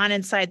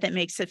that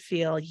makes it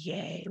feel,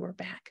 yay, we're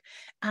back.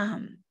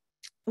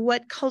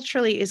 What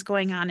culturally is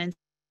going on inside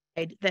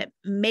that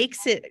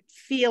makes it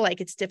feel like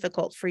it's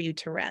difficult for you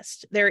to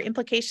rest. There are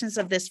implications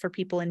of this for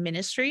people in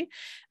ministry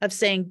of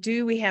saying,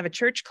 do we have a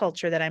church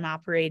culture that I'm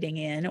operating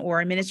in,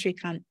 or a ministry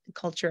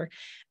culture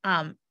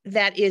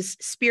that is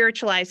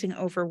spiritualizing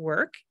over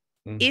work?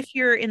 If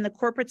you're in the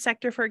corporate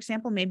sector, for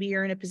example, maybe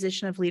you're in a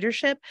position of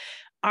leadership,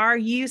 are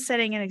you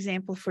setting an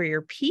example for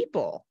your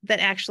people that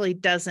actually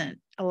doesn't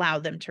allow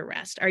them to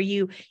rest? Are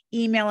you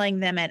emailing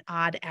them at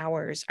odd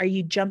hours? Are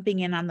you jumping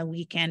in on the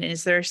weekend? And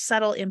is there a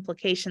subtle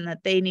implication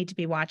that they need to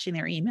be watching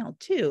their email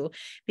too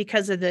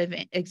because of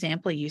the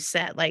example you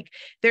set? Like,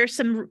 there's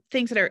some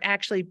things that are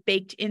actually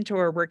baked into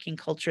our working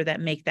culture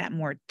that make that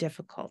more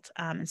difficult.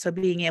 And so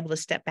being able to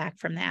step back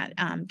from that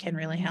can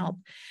really help.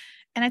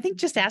 And I think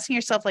just asking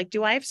yourself, like,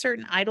 do I have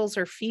certain idols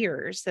or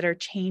fears that are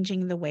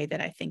changing the way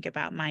that I think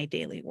about my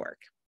daily work?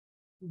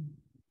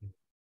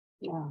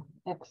 Yeah,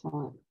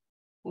 excellent.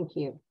 Thank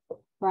you.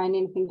 Brian,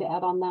 anything to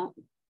add on that?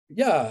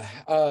 Yeah,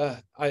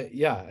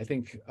 I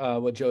think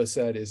what Joe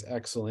said is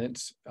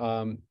excellent.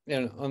 And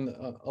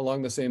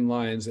along the same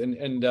lines,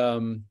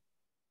 and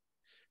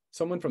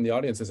someone from the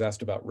audience has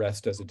asked about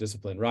rest as a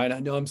discipline. Ryan, I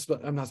know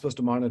I'm not supposed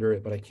to monitor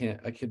it, but I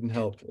couldn't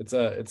help.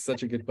 It's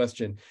such a good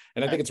question,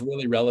 and I think it's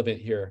really relevant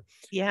here.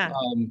 Yeah.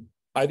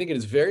 I think it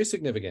is very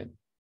significant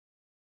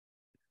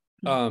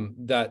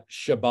that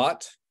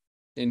Shabbat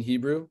in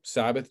Hebrew,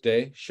 Sabbath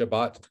day,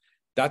 Shabbat,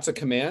 that's a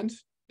command.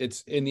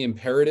 It's in the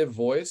imperative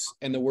voice,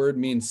 and the word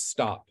means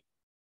stop.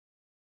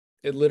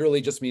 It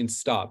literally just means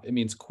stop. It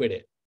means quit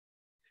it.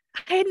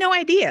 I had no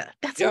idea.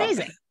 That's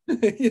amazing.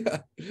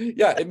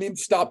 Yeah, it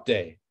means stop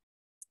day.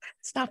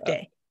 Stop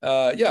day.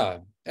 Yeah.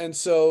 And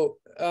so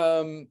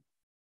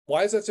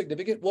why is that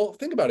significant? Well,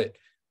 think about it.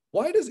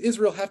 Why does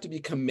Israel have to be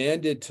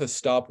commanded to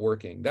stop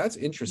working? That's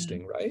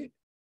interesting, right?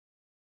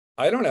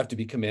 I don't have to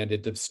be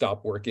commanded to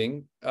stop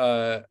working.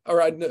 Or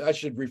I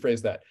should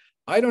rephrase that.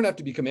 I don't have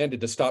to be commanded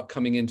to stop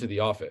coming into the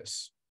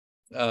office.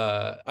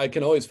 I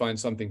can always find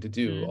something to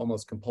do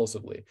almost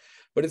compulsively.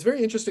 But it's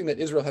very interesting that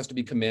Israel has to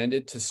be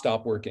commanded to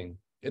stop working.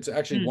 It's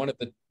actually one of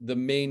the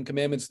main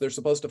commandments they're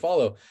supposed to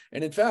follow.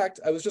 And in fact,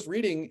 I was just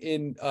reading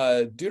in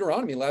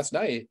Deuteronomy last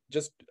night,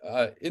 just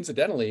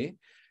incidentally,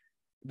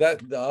 that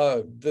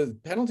the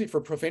penalty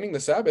for profaning the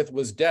Sabbath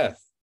was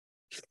death.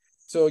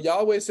 So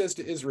Yahweh says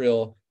to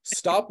Israel,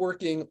 stop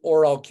working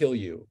or I'll kill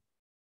you,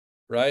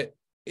 right?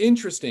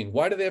 Interesting.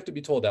 Why do they have to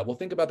be told that? Well,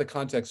 think about the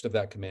context of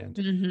that command.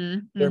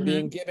 They're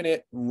being given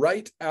it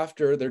right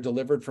after they're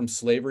delivered from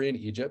slavery in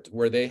Egypt,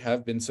 where they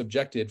have been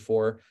subjected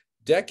for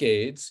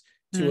decades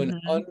to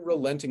an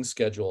unrelenting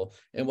schedule.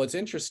 And what's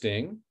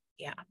interesting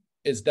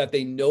is that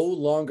they no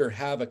longer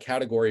have a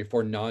category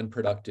for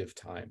non-productive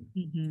time.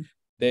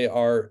 They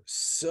are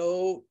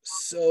so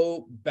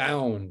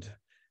bound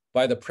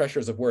by the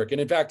pressures of work. And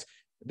in fact,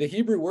 the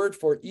Hebrew word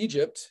for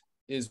Egypt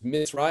is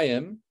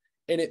Mitzrayim,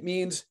 and it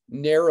means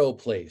narrow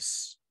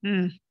place,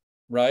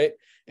 right?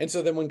 And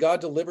so then when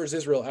God delivers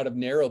Israel out of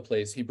narrow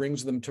place, he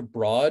brings them to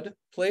broad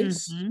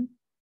place,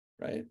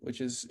 right? Which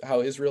is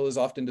how Israel is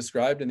often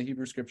described in the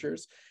Hebrew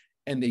scriptures.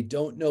 And they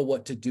don't know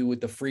what to do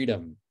with the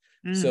freedom.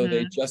 So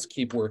they just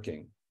keep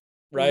working,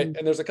 right?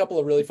 And there's a couple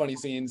of really funny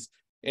scenes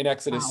in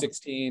Exodus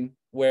 16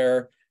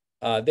 where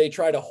they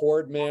try to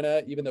hoard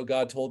manna, even though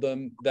God told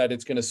them that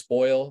it's going to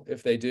spoil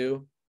if they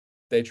do.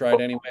 They try it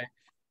anyway.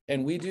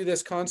 And we do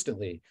this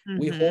constantly.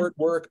 We hoard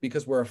work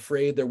because we're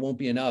afraid there won't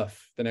be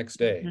enough the next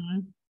day.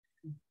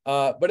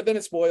 But then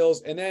it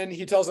spoils. And then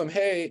he tells them,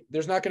 hey,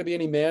 there's not going to be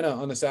any manna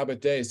on the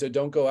Sabbath day, so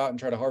don't go out and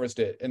try to harvest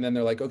it. And then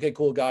they're like, okay,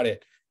 cool, got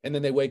it. And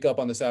then they wake up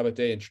on the Sabbath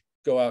day and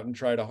go out and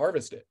try to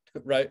harvest it,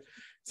 right?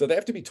 So they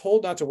have to be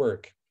told not to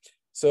work.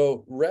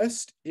 So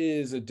rest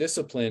is a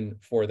discipline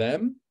for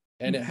them,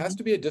 and it has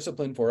to be a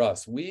discipline for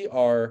us. We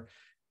are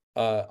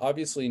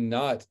obviously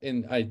not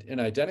in an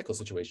identical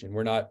situation.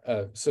 We're not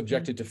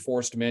subjected to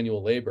forced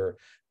manual labor,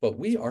 but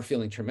we are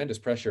feeling tremendous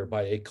pressure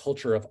by a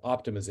culture of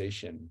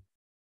optimization.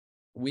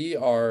 We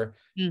are,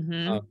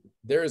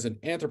 there is an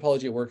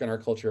anthropology at work in our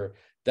culture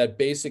that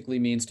basically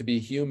means to be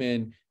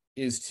human,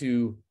 is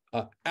to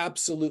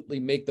absolutely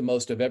make the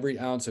most of every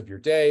ounce of your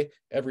day,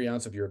 every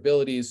ounce of your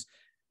abilities.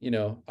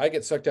 I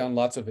get sucked down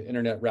lots of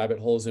internet rabbit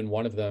holes, and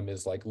one of them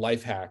is like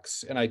life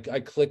hacks. And I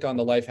click on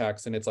the life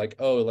hacks and it's like,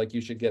 oh, like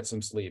you should get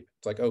some sleep.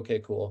 It's like, okay,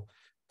 cool.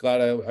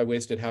 Glad I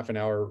wasted half an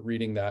hour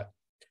reading that.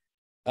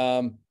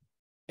 And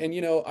I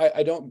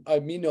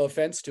mean no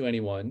offense to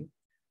anyone,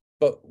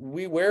 but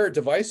we wear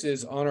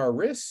devices on our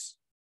wrists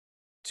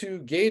to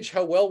gauge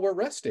how well we're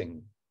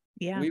resting.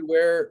 Yeah. We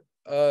wear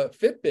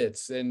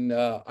Fitbits and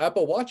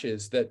Apple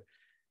Watches that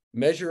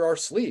measure our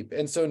sleep.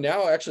 And so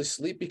now actually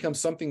sleep becomes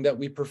something that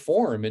we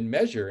perform and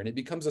measure, and it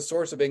becomes a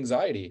source of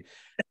anxiety.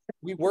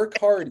 We work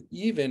hard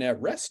even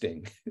at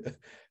resting.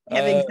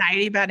 Have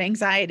anxiety about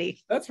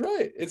anxiety. That's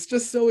right. It's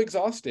just so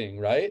exhausting,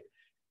 right?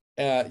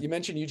 You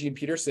mentioned Eugene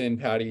Peterson,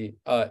 Patty.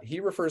 He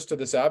refers to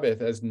the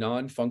Sabbath as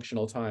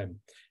non-functional time.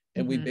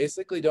 And we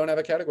basically don't have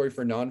a category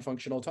for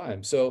non-functional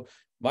time. So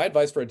my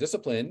advice for a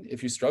discipline,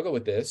 if you struggle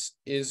with this,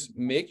 is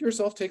make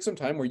yourself take some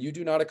time where you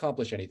do not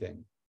accomplish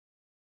anything.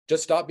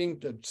 Just stop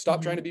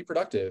trying to be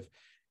productive,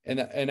 and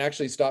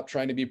actually stop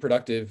trying to be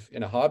productive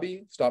in a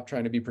hobby. Stop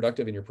trying to be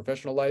productive in your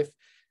professional life.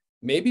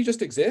 Maybe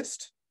just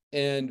exist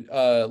and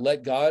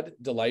let God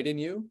delight in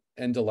you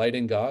and delight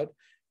in God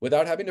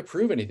without having to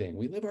prove anything.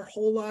 We live our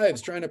whole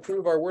lives trying to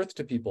prove our worth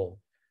to people.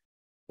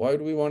 Why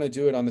would we want to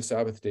do it on the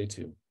Sabbath day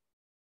too?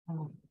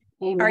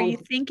 Amen. Are you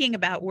thinking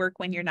about work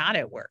when you're not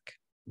at work?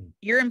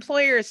 Your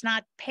employer is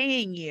not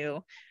paying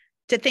you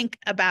to think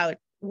about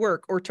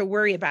work or to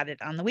worry about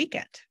it on the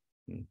weekend.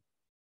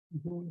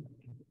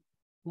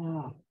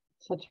 Yeah,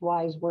 such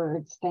wise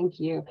words. Thank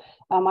you.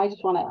 I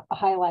just want to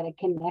highlight a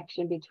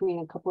connection between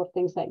a couple of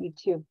things that you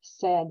two have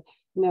said.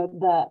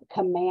 The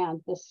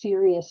command, the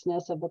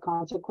seriousness of the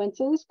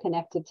consequences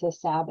connected to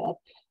Sabbath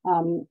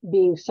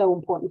being so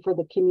important for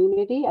the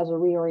community as a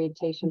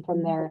reorientation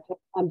from their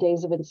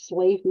days of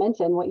enslavement.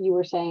 And what you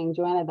were saying,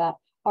 Joanna, that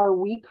are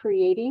we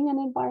creating an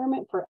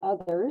environment for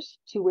others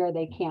to where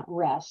they can't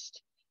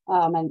rest?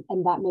 And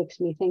that makes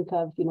me think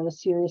of, the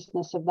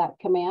seriousness of that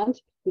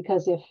command,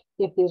 because if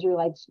the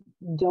Israelites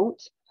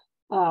don't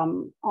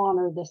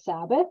honor the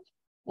Sabbath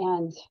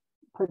and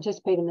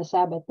participate in the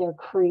Sabbath, they're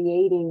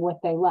creating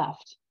what they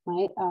left,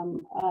 right?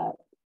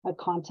 A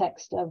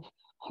context of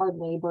hard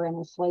labor and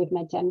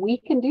enslavement. And we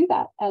can do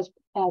that as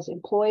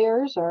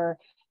employers or,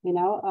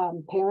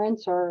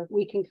 parents, or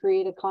we can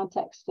create a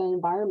context and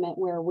environment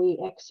where we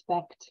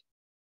expect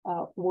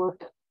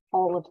work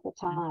all of the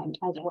time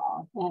as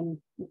well. And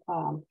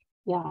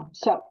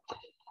so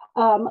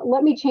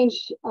let me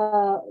change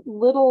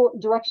little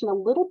direction a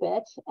little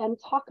bit and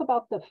talk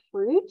about the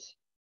fruit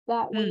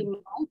that we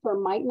might or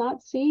might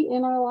not see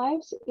in our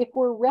lives. If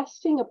we're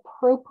resting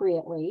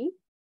appropriately,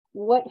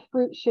 what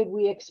fruit should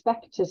we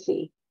expect to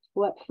see?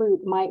 What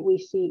fruit might we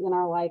see in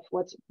our life?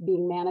 What's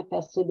being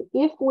manifested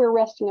if we're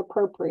resting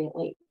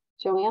appropriately?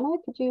 Joanna,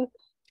 could you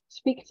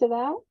speak to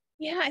that?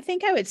 Yeah, I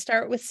think I would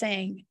start with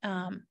saying,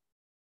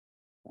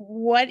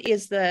 what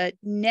is the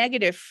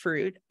negative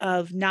fruit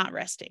of not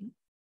resting?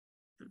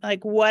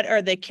 Like, what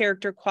are the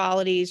character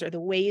qualities or the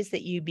ways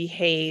that you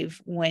behave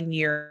when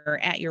you're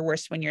at your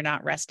worst, when you're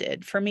not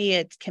rested? For me,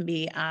 it can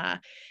be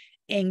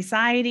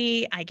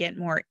anxiety. I get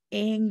more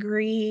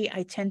angry.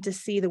 I tend to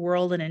see the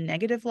world in a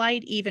negative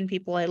light. Even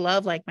people I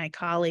love, like my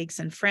colleagues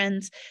and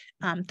friends,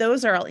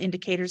 those are all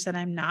indicators that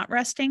I'm not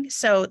resting.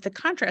 So the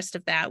contrast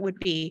of that would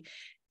be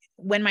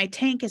when my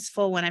tank is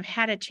full, when I've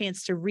had a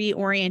chance to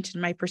reorient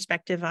my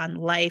perspective on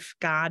life,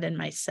 God, and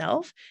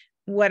myself,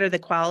 what are the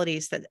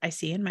qualities that I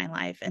see in my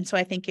life? And so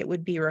I think it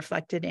would be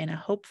reflected in a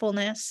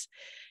hopefulness,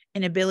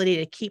 an ability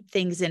to keep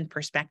things in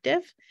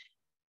perspective,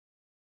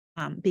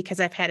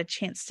 because I've had a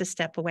chance to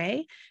step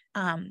away,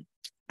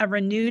 a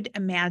renewed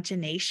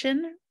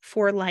imagination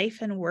for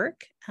life and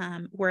work,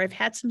 where I've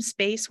had some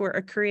space where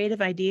a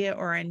creative idea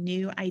or a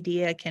new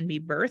idea can be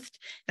birthed,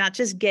 not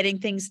just getting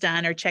things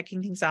done or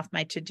checking things off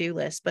my to-do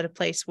list, but a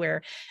place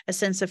where a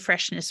sense of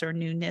freshness or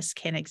newness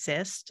can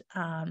exist.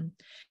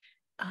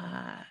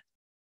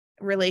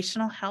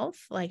 Relational health,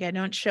 like I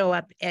don't show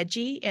up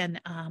edgy and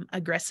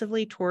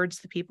aggressively towards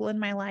the people in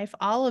my life.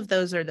 All of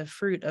those are the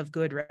fruit of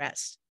good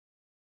rest.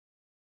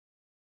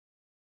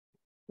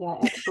 Yeah,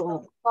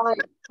 excellent. Sorry,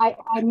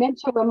 I meant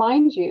to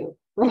remind you.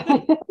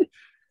 Right?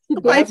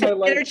 It's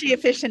an energy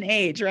efficient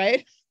age,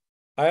 right?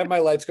 I have my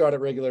lights go out at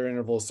regular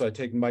intervals, so I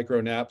take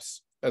micro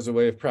naps as a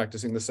way of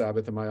practicing the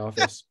Sabbath in my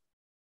office.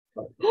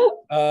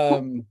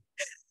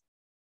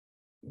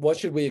 What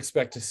should we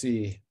expect to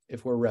see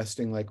if we're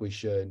resting like we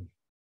should?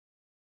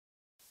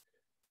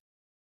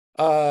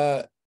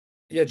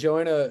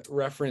 Joanna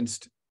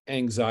referenced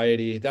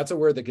anxiety. That's a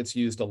word that gets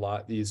used a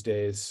lot these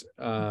days.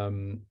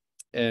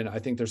 And I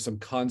think there's some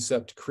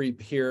concept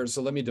creep here.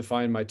 So let me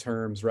define my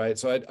terms, right?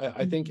 So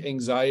I think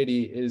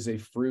anxiety is a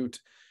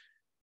fruit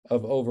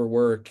of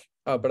overwork,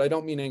 but I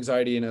don't mean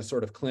anxiety in a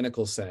sort of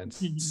clinical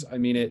sense. I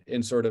mean it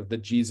in sort of the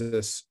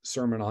Jesus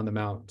Sermon on the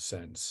Mount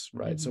sense,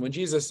 right? So when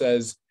Jesus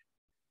says,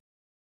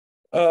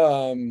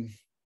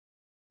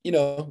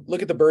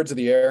 look at the birds of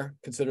the air,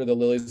 consider the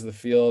lilies of the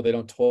field. They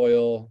don't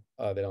toil,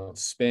 they don't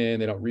spin,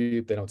 they don't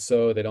reap, they don't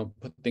sow, they don't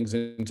put things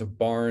into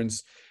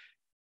barns.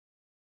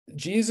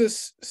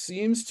 Jesus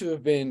seems to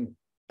have been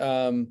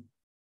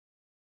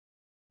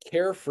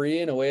carefree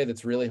in a way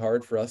that's really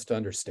hard for us to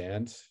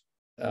understand.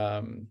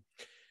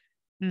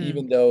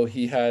 Even though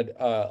he had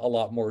a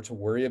lot more to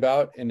worry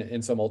about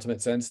in some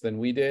ultimate sense than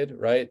we did,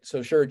 right?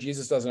 So sure,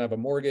 Jesus doesn't have a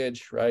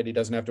mortgage, right? He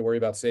doesn't have to worry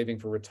about saving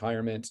for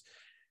retirement.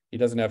 He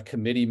doesn't have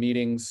committee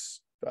meetings.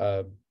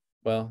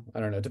 Well, I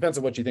don't know. It depends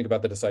on what you think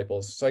about the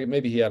disciples. So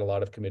maybe he had a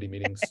lot of committee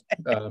meetings,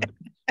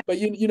 but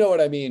you know what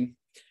I mean.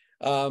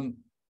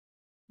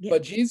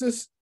 But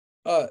Jesus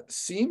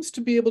seems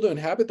to be able to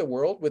inhabit the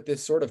world with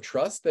this sort of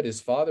trust that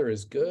his Father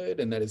is good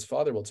and that his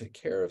Father will take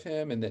care of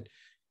him and that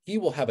he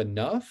will have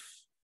enough.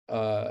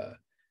 And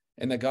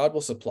that God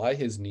will supply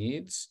his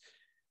needs.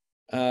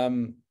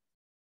 And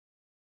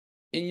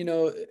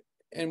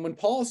when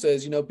Paul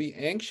says, be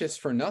anxious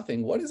for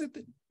nothing, what is it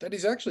that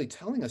he's actually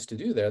telling us to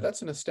do there?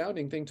 That's an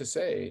astounding thing to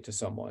say to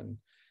someone.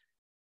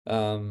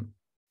 And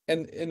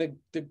the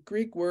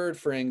Greek word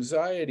for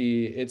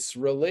anxiety, it's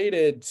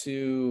related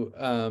to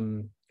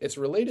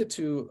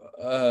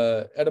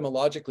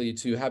etymologically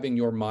to having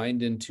your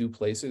mind in two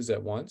places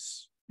at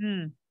once.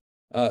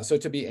 So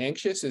to be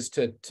anxious is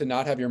to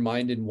not have your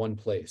mind in one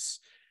place.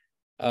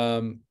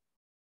 And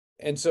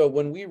so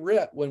when we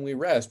rest,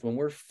 when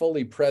we're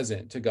fully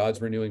present to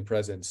God's renewing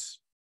presence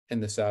in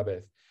the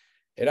Sabbath,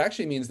 it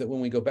actually means that when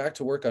we go back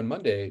to work on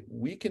Monday,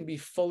 we can be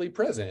fully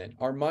present.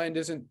 Our mind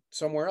isn't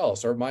somewhere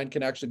else. Our mind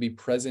can actually be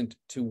present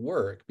to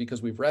work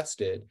because we've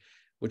rested,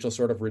 which will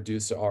sort of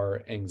reduce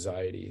our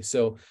anxiety.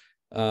 So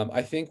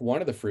I think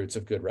one of the fruits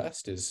of good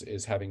rest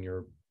is having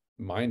your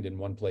mind in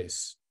one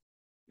place.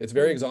 It's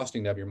very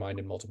exhausting to have your mind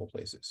in multiple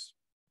places.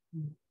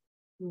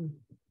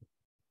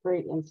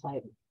 Great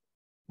insight.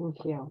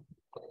 Thank you.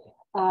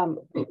 I'm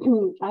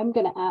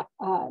going to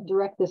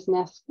direct this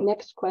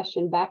next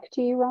question back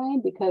to you, Ryan,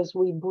 because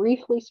we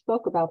briefly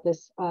spoke about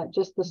this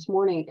just this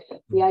morning,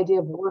 the idea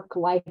of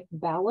work-life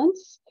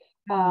balance.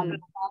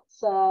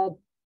 That's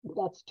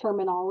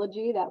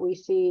terminology that we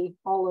see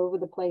all over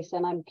the place,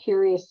 and I'm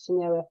curious to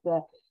know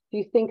if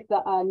you think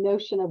the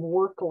notion of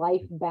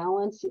work-life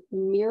balance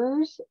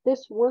mirrors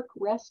this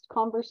work-rest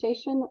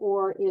conversation,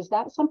 or is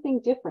that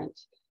something different?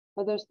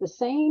 Are those the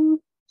same,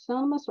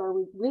 synonymous, or are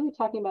we really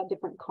talking about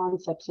different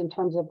concepts in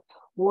terms of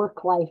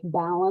work-life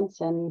balance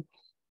and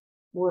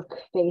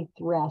work-faith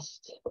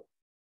rest?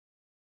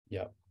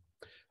 Yeah,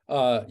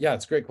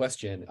 it's a great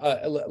question.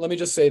 Let me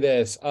just say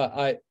this.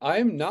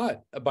 I'm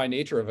not by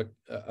nature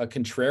a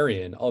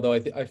contrarian, although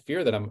I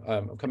fear that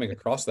I'm coming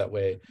across that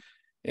way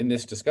in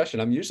this discussion.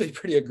 I'm usually a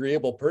pretty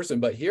agreeable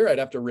person, but here I'd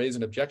have to raise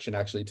an objection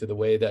actually to the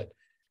way that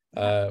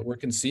we're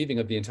conceiving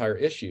of the entire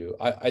issue.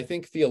 I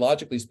think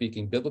theologically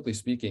speaking, biblically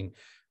speaking,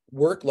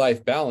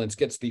 work-life balance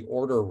gets the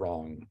order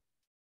wrong.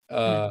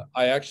 I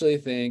actually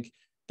think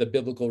the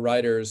biblical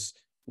writers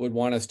would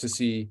want us to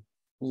see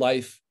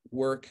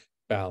life-work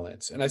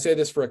balance. And I say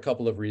this for a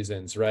couple of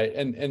reasons, right?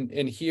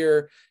 And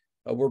here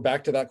we're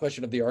back to that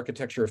question of the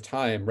architecture of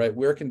time, right?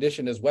 We're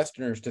conditioned as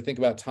Westerners to think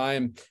about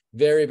time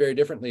very, very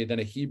differently than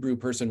a Hebrew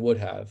person would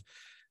have.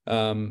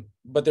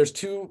 But there's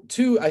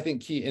two, I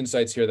think, key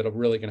insights here that are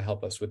really going to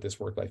help us with this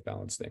work-life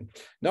balance thing.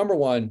 Number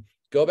one,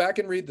 go back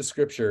and read the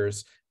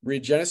scriptures,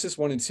 read Genesis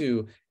 1 and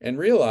 2, and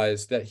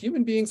realize that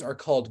human beings are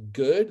called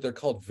good. They're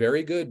called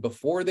very good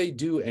before they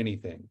do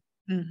anything.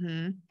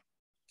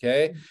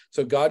 Okay,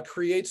 so God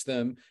creates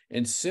them,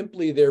 and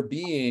simply their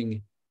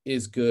being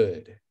is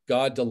good.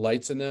 God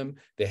delights in them.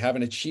 They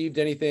haven't achieved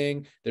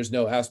anything. There's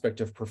no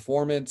aspect of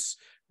performance,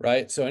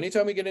 right? So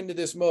anytime we get into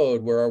this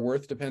mode where our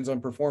worth depends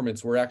on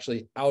performance, we're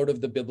actually out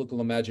of the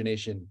biblical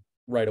imagination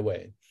right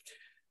away.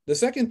 The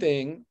second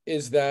thing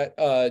is that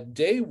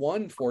day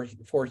one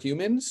for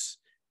humans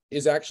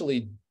is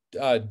actually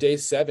day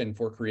 7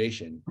 for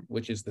creation,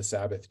 which is the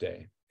Sabbath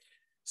day.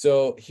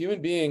 So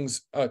human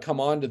beings come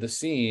onto the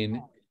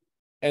scene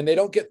and they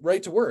don't get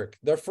right to work.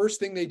 The first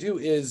thing they do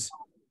is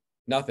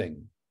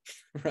nothing,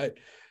 right?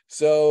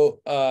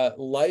 So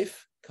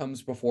life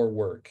comes before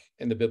work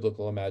in the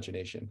biblical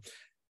imagination.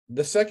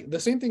 The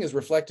same thing is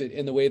reflected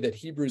in the way that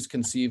Hebrews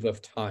conceive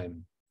of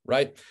time,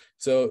 right?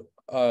 So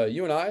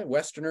you and I,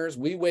 Westerners,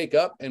 we wake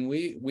up and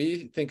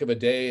we think of a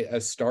day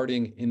as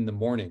starting in the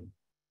morning.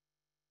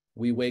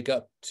 We wake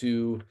up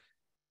to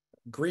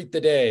greet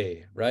the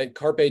day, right?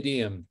 Carpe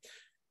diem,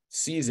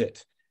 seize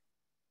it.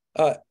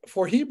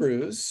 For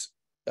Hebrews,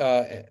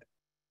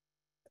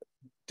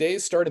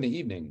 days start in the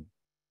evening.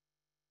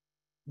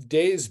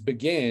 Days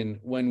begin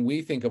when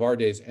we think of our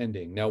days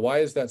ending. Now, why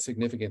is that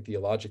significant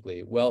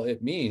theologically? Well,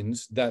 it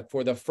means that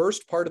for the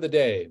first part of the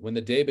day, when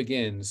the day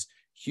begins,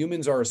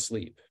 humans are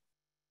asleep.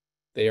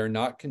 They are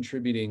not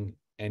contributing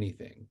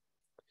anything.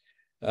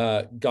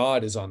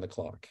 God is on the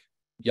clock,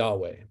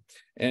 Yahweh.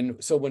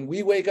 And so when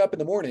we wake up in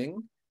the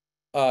morning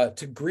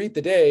to greet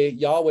the day,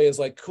 Yahweh is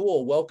like,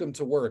 cool, welcome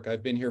to work.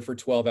 I've been here for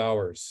 12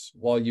 hours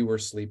while you were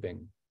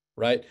sleeping,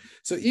 right?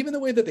 So even the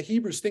way that the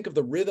Hebrews think of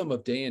the rhythm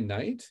of day and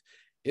night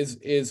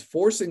is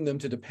forcing them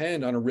to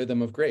depend on a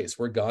rhythm of grace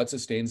where God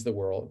sustains the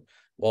world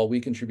while we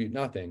contribute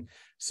nothing.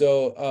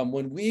 So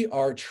when we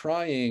are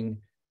trying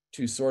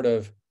to sort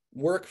of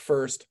work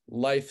first,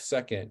 life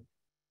second,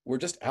 we're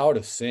just out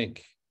of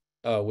sync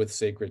with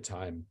sacred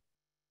time.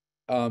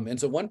 And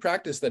so one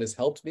practice that has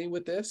helped me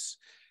with this,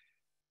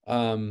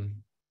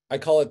 I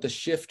call it the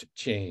shift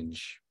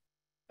change.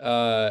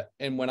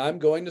 And when I'm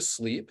going to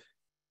sleep,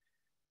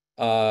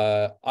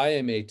 I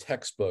am a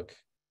textbook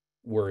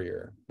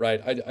worrier,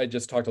 right? I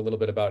just talked a little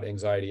bit about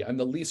anxiety. I'm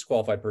the least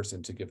qualified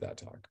person to give that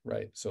talk,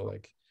 right? So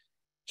like,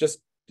 just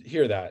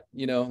hear that,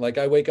 you know, like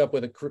I wake up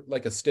with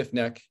a stiff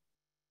neck,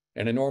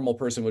 and a normal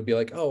person would be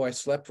like, oh, I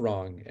slept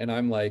wrong. And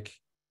I'm like,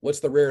 what's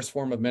the rarest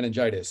form of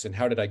meningitis? And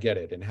how did I get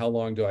it? And how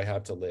long do I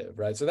have to live,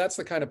 right? So that's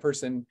the kind of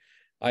person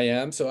I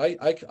am. So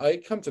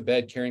I come to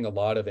bed carrying a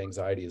lot of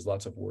anxieties,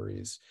 lots of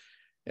worries.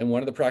 And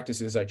one of the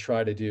practices I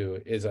try to do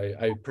is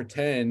I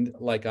pretend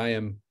like I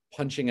am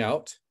punching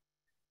out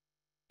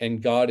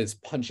and God is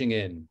punching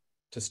in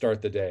to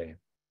start the day.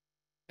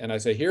 And I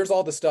say, here's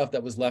all the stuff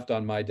that was left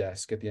on my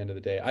desk at the end of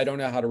the day. I don't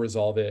know how to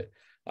resolve it.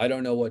 I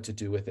don't know what to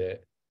do with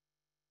it.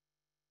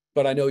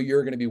 But I know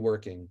you're going to be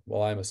working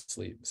while I'm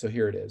asleep. So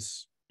here it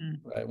is.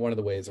 Right? One of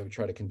the ways I would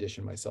try to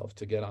condition myself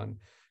to get on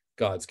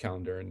God's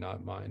calendar and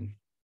not mine.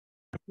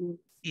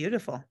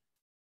 Beautiful.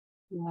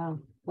 Yeah,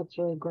 that's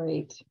really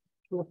great.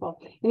 Wonderful.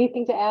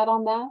 Anything to add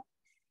on that,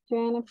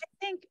 Joanna?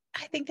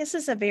 I think this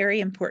is a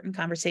very important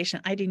conversation.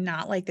 I do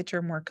not like the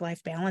term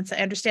work-life balance. I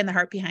understand the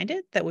heart behind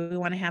it, that we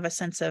want to have a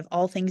sense of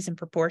all things in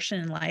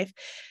proportion in life.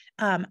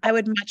 I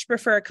would much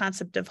prefer a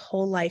concept of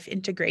whole life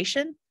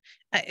integration.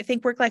 I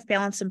think work-life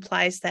balance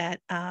implies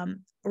that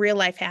real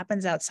life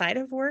happens outside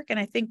of work. And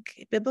I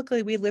think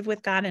biblically we live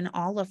with God in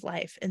all of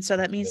life. And so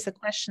that means the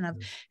question of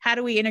how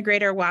do we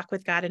integrate our walk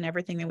with God in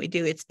everything that we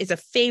do? It's a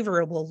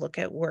favorable look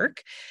at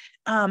work.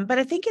 But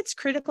I think it's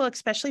critical,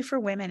 especially for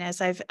women, as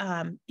I've,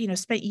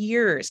 spent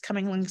years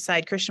coming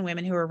alongside Christian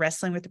women who are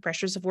wrestling with the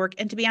pressures of work.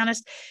 And to be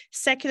honest,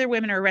 secular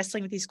women are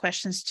wrestling with these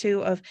questions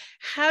too, of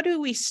how do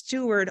we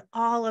steward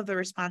all of the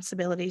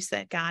responsibilities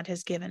that God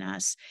has given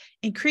us?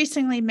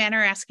 Increasingly, men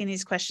are asking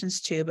these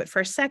questions too. But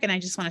for a second, I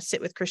just want to sit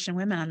with Christian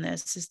women on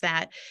this, is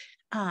that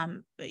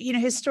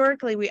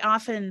historically, we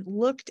often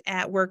looked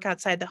at work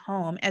outside the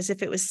home as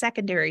if it was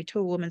secondary to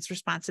a woman's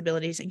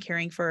responsibilities in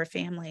caring for a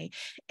family.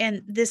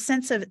 And this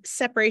sense of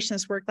separation,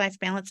 this work-life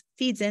balance,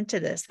 feeds into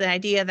this, the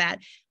idea that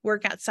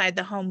work outside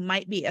the home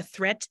might be a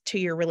threat to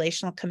your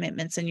relational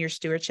commitments and your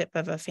stewardship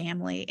of a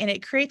family. And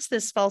it creates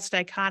this false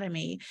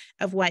dichotomy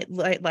of what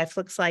life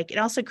looks like. It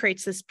also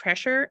creates this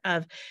pressure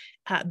of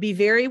be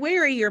very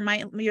wary, your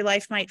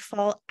life might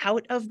fall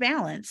out of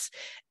balance.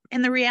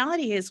 And the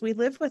reality is we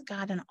live with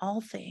God in all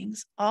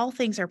things. All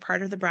things are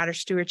part of the broader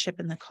stewardship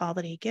and the call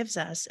that he gives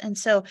us. And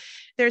so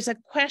there's a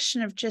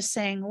question of just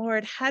saying,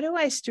 Lord, how do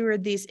I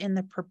steward these in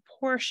the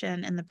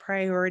proportion and the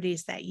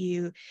priorities that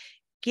you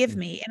give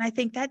me? And I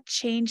think that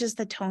changes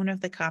the tone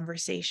of the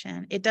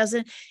conversation. It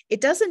doesn't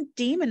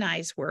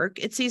demonize work.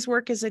 It sees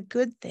work as a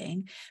good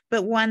thing,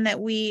 but one that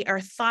we are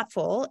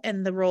thoughtful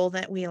in the role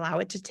that we allow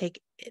it to take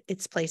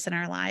its place in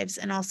our lives.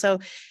 And also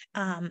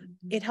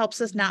it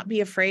helps us not be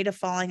afraid of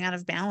falling out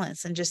of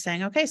balance and just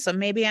saying, okay, so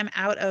maybe I'm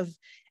out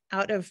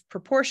of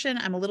proportion.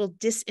 I'm a little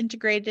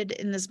disintegrated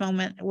in this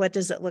moment. What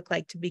does it look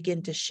like to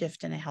begin to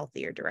shift in a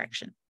healthier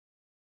direction?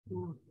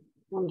 Yeah,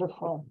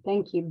 wonderful.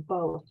 Thank you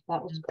both.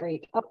 That was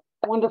great. Oh,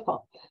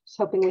 wonderful. Just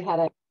hoping we had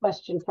a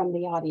question from the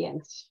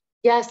audience.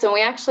 Yes,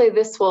 and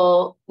this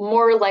will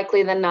more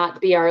likely than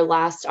not be our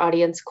last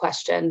audience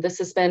question. This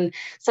has been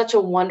such a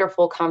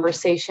wonderful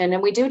conversation,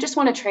 and we do just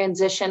want to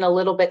transition a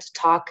little bit to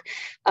talk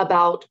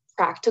about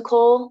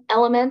practical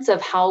elements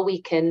of how we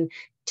can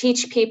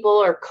teach people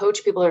or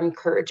coach people or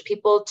encourage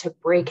people to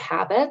break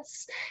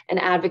habits and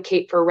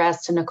advocate for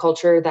rest in a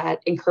culture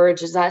that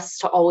encourages us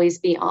to always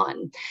be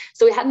on.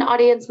 So we had an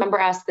audience member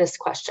ask this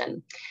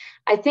question.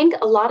 I think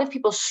a lot of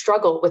people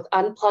struggle with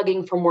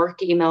unplugging from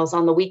work emails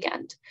on the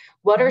weekend.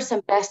 What are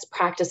some best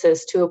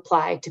practices to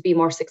apply to be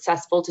more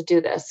successful to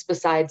do this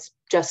besides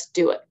just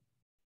do it?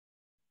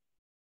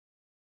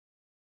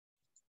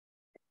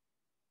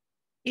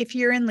 If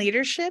you're in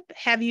leadership,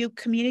 have you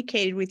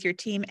communicated with your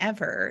team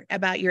ever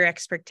about your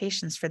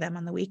expectations for them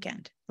on the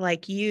weekend?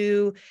 Like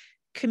you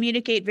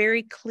communicate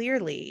very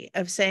clearly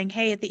of saying,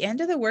 hey, at the end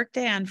of the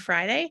workday on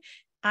Friday,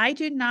 I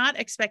do not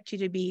expect you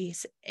to be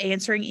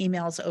answering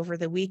emails over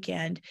the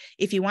weekend.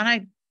 If you want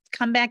to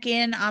come back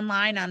in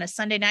online on a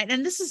Sunday night,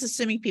 and this is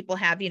assuming people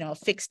have,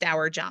 fixed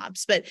hour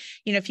jobs, but,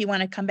 if you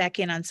want to come back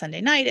in on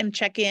Sunday night and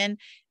check in,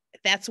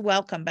 that's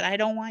welcome, but I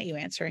don't want you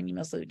answering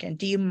emails the weekend.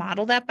 Do you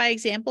model that by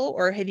example,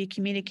 or have you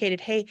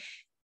communicated, hey,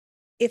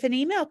 if an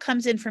email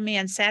comes in for me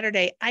on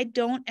Saturday, I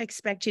don't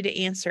expect you to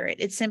answer it.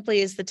 It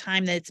simply is the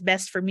time that it's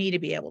best for me to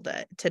be able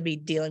to be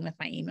dealing with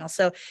my email.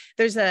 So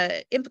there's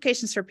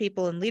implications for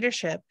people in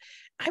leadership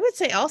I would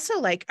say also,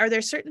 like, are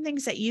there certain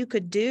things that you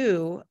could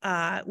do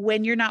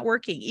when you're not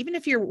working, even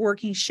if you're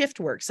working shift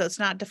work, so it's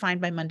not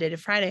defined by Monday to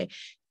Friday?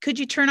 Could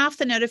you turn off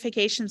the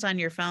notifications on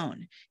your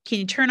phone? Can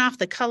you turn off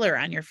the color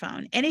on your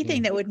phone?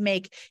 Anything that would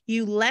make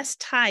you less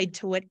tied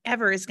to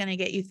whatever is going to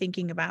get you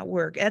thinking about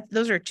work.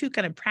 Those are two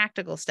kind of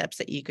practical steps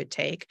that you could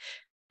take.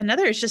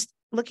 Another is just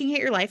looking at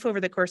your life over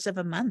the course of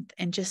a month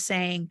and just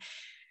saying,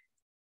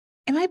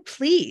 am I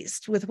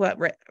pleased with what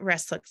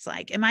rest looks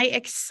like? Am I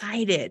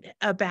excited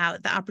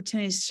about the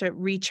opportunities to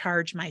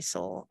recharge my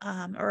soul?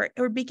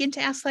 Or begin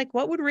to ask, like,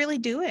 what would really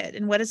do it?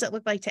 And what does it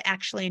look like to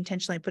actually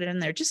intentionally put it in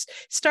there? Just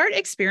start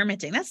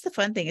experimenting. That's the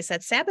fun thing, is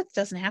that Sabbath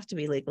doesn't have to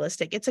be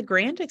legalistic. It's a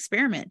grand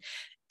experiment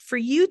for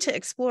you to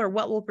explore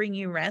what will bring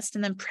you rest.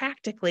 And then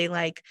practically,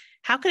 like,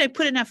 how can I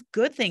put enough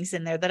good things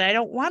in there that I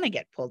don't want to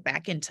get pulled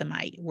back into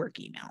my work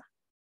email?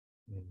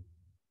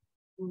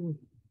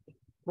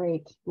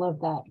 Great. Love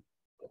that.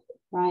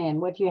 Ryan,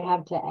 what do you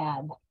have to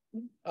add?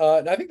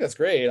 I think that's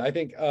great. I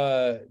think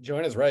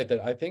Joanna's right that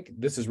I think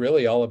this is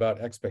really all about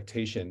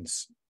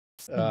expectations.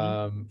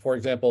 For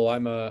example,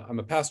 I'm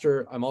a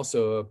pastor. I'm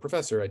also a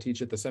professor. I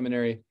teach at the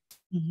seminary.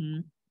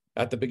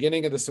 At the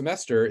beginning of the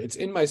semester, it's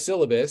in my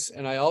syllabus,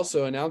 and I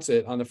also announce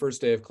it on the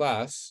first day of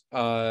class,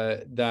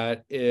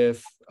 that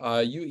if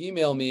you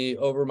email me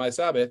over my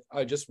Sabbath,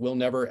 I just will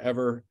never,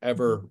 ever,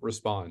 ever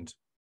respond.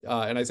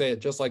 And I say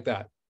it just like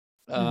that.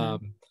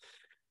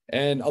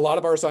 And a lot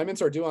of our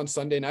assignments are due on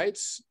Sunday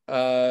nights.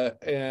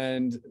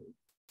 And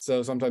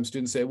so sometimes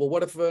students say, well,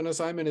 what if an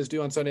assignment is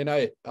due on Sunday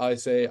night? I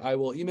say, I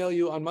will email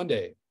you on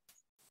Monday.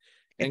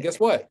 And guess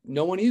what?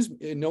 No one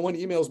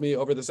emails me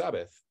over the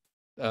Sabbath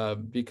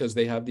because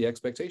they have the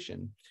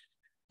expectation.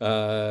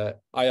 I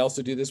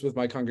also do this with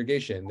my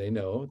congregation. They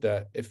know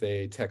that if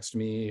they text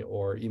me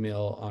or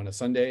email on a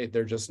Sunday,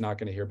 they're just not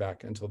going to hear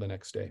back until the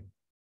next day.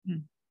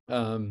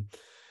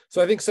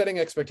 So I think setting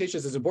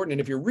expectations is important.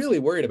 And if you're really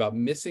worried about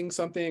missing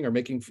something or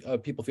making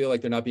people feel like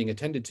they're not being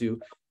attended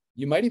to,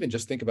 you might even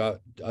just think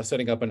about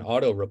setting up an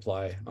auto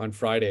reply on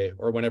Friday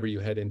or whenever you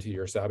head into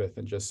your Sabbath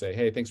and just say,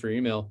 hey, thanks for your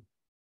email.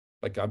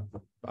 Like,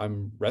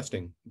 I'm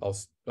resting.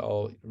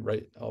 I'll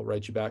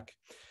write you back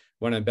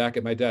when I'm back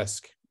at my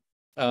desk.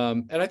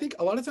 And I think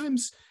a lot of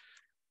times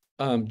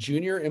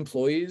junior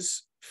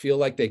employees feel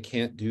like they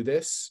can't do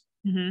this.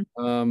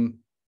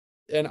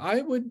 And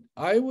I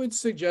would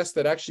suggest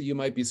that actually you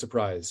might be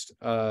surprised.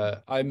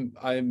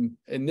 I'm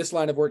in this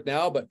line of work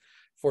now, but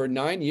for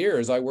 9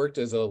 years, I worked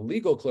as a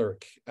legal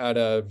clerk at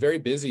a very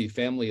busy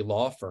family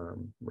law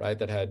firm, right?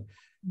 That had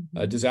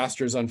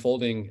disasters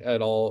unfolding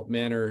at all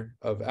manner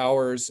of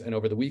hours and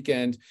over the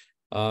weekend.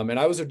 And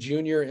I was a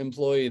junior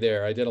employee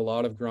there. I did a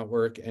lot of grunt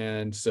work.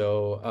 And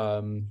so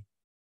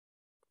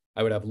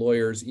I would have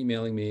lawyers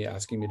emailing me,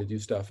 asking me to do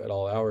stuff at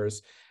all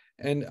hours.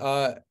 And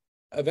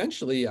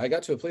eventually I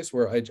got to a place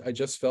where I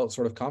just felt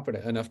sort of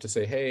confident enough to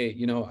say, hey,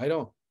 I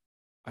don't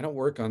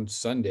work on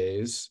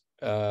Sundays.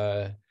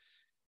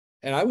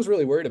 And I was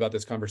really worried about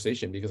this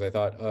conversation because I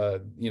thought, well,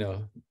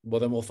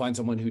 then we'll find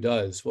someone who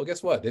does. Well,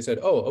 guess what? They said,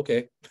 oh,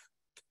 okay.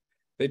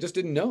 They just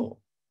didn't know,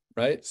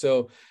 right?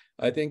 So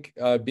I think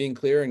being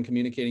clear and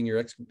communicating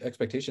your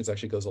expectations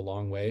actually goes a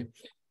long way.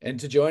 And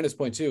to Joanna's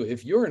point too,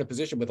 if you're in a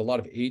position with a lot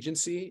of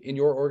agency in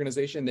your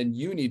organization, then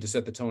you need to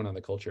set the tone on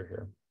the culture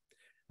here,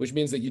 which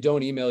means that you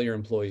don't email your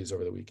employees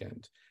over the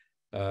weekend.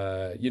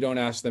 You don't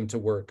ask them to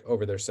work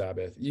over their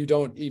Sabbath. You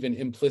don't even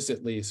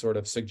implicitly sort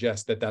of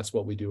suggest that that's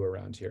what we do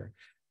around here.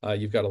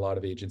 You've got a lot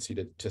of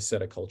agency to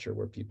set a culture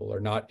where people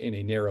are not in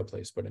a narrow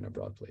place, but in a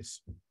broad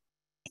place.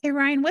 Hey,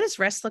 Ryan, what does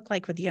rest look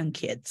like with young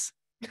kids?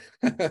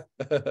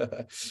 It's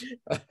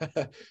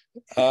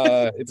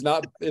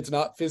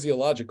not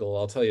physiological,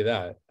 I'll tell you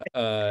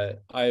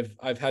that.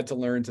 I've had to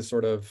learn to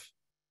sort of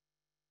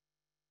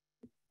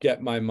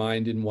get my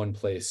mind in one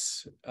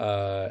place.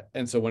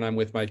 And so when I'm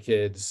with my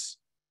kids,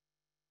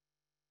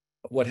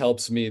 what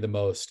helps me the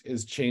most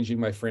is changing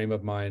my frame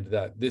of mind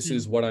that this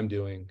is what I'm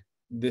doing.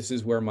 This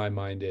is where my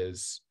mind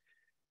is.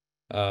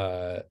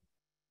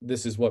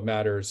 This is what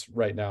matters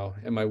right now,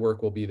 and my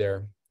work will be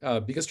there.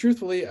 Because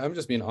truthfully, I'm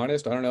just being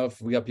honest. I don't know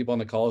if we got people on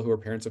the call who are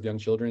parents of young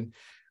children.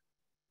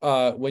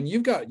 When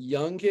you've got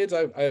young kids,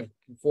 I have a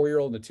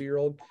 4-year-old and a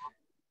 2-year-old.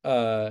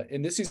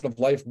 In this season of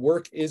life,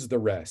 work is the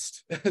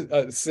rest.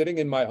 Sitting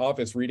in my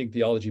office reading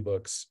theology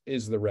books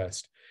is the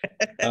rest.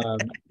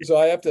 So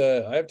I have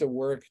to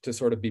work to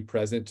sort of be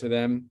present to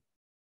them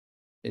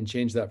and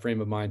change that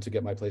frame of mind to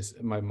get my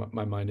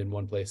mind in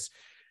one place,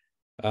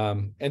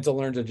 and to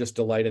learn to just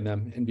delight in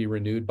them and be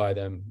renewed by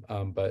them.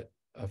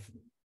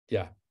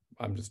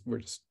 We're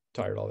just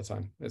tired all the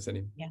time, as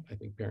any I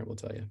think parent will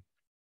tell you.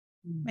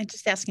 I'm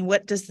just asking,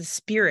 what does the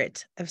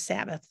spirit of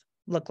Sabbath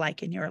look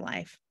like in your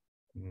life?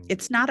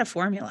 It's not a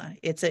formula.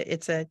 It's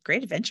a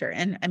great adventure.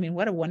 And I mean,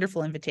 what a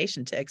wonderful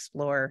invitation to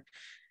explore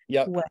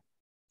what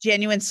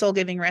genuine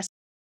soul-giving rest.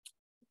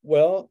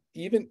 Well,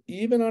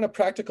 even on a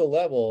practical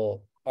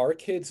level, our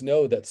kids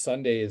know that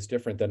Sunday is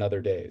different than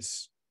other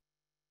days.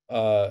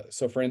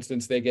 So for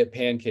instance, they get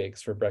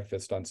pancakes for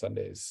breakfast on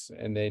Sundays,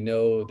 and they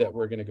know that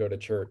we're going to go to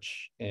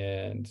church.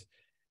 And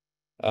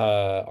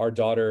Our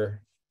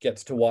daughter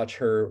gets to watch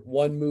her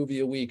one movie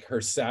a week,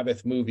 her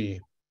Sabbath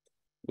movie,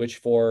 which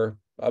for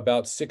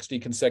about 60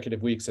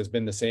 consecutive weeks has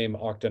been the same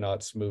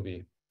Octonauts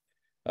movie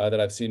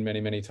that I've seen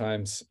many, many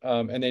times.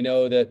 And they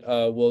know that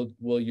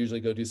we'll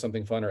usually go do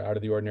something fun or out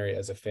of the ordinary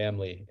as a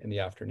family in the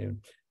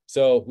afternoon.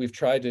 So we've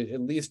tried to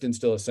at least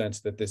instill a sense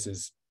that this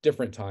is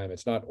different time.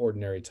 It's not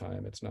ordinary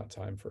time. It's not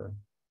time for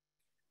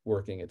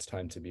working. It's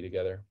time to be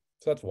together.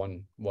 So that's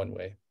one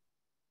way.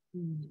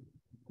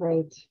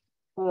 Great.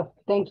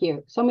 Thank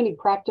you. So many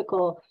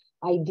practical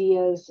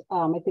ideas.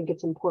 I think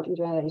it's important,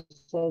 Joanna, that you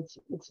said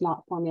it's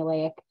not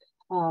formulaic.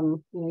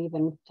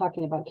 Even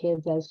talking about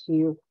kids as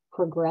you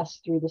progress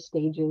through the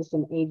stages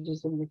and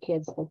ages of your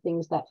kids, the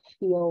things that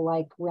feel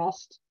like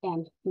rest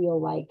and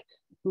feel like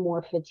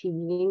more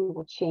fatiguing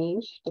will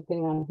change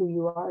depending on who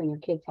you are and your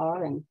kids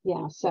are. And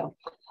yeah, so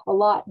a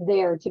lot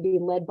there to be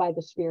led by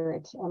the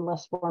Spirit and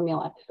less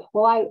formula.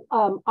 Well,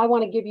 I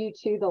want to give you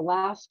to the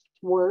last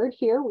word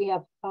here. We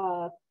have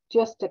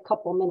just a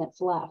couple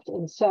minutes left.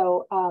 And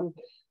so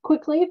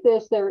quickly,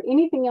 is there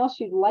anything else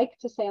you'd like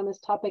to say on this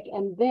topic?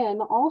 And then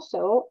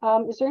also,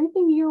 is there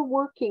anything you're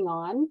working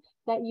on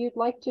that you'd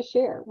like to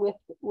share with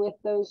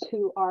those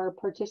who are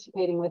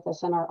participating with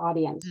us in our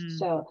audience?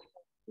 So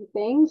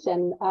things,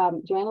 and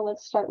Joanna,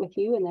 let's start with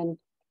you, and then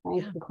I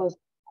can close.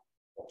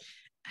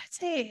 I'd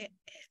say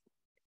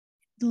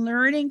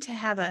learning to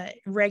have a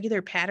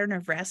regular pattern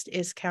of rest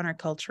is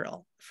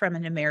countercultural from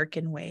an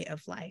American way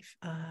of life.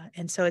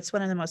 And so it's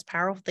one of the most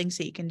powerful things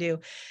that you can do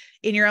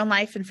in your own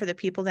life and for the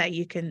people that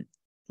you can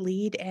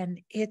lead.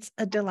 And it's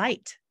a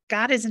delight.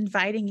 God is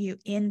inviting you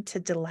into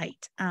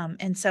delight.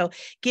 And so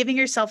giving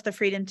yourself the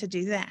freedom to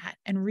do that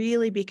and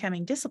really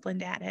becoming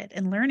disciplined at it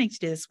and learning to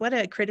do this, what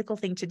a critical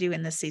thing to do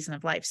in this season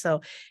of life. So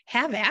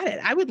have at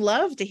it. I would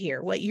love to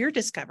hear what you're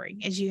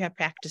discovering as you have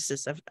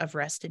practices of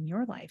rest in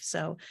your life.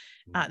 So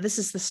this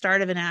is the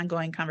start of an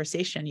ongoing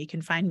conversation. You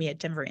can find me at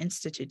Denver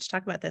Institute to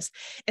talk about this.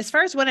 As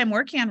far as what I'm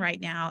working on right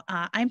now,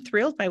 I'm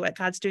thrilled by what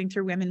God's doing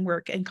through Women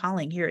Work and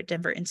Calling here at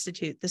Denver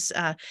Institute. This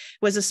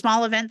was a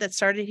small event that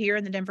started here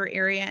in the Denver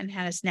area and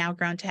has now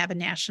grown to have a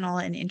national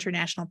and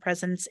international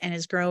presence and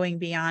is growing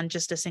beyond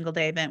just a single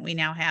day event. We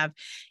now have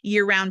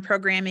year-round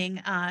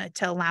programming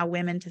to allow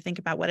women to think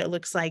about what it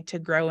looks like to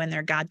grow in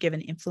their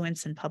God-given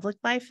influence in public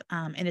life.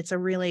 And it's a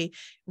really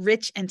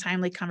rich and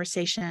timely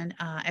conversation.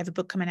 I have a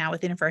book coming out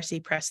with University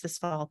Press this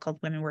fall called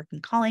Women Work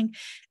and Calling.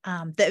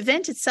 The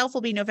event itself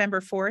will be November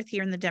 4th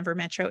here in the Denver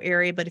metro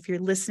area, but if you're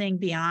listening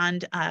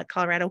beyond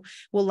Colorado,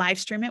 we'll live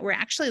stream it. We're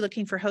actually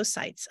looking for host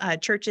sites,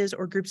 churches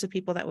or groups of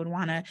people that would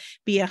want to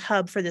be a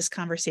hub for this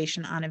conversation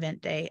on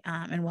event day.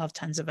 And we'll have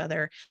tons of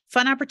other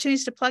fun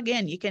opportunities to plug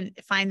in. You can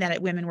find that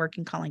at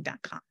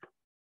womenworkandcalling.com.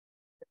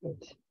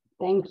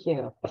 Thank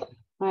you. All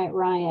right,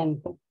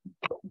 Ryan.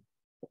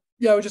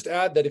 Yeah, I would just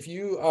add that if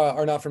you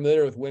are not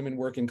familiar with Women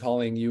Work and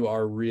Calling, you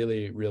are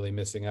really, really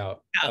missing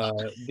out.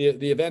 The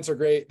events are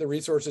great. The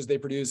resources they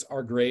produce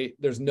are great.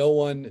 There's no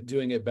one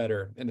doing it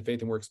better in the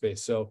faith and work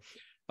space. So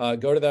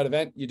go to that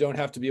event. You don't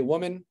have to be a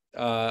woman.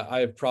 I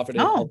have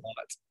profited a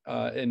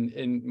lot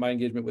in my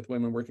engagement with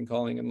Women Work and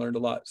Calling and learned a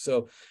lot.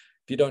 So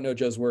if you don't know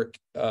Joe's work,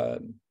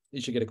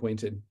 you should get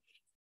acquainted.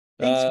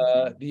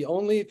 The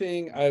only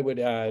thing I would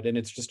add, and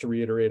it's just to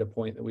reiterate a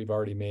point that we've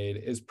already made,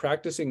 is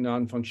practicing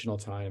non-functional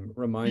time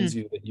reminds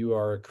you that you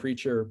are a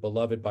creature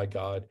beloved by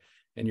God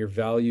and your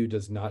value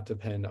does not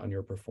depend on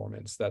your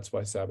performance. That's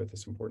why Sabbath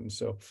is important.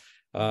 So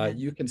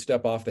you can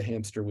step off the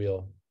hamster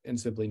wheel and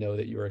simply know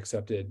that you are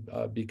accepted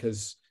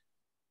because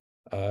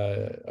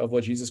of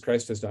what Jesus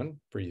Christ has done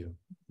for you.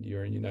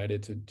 You're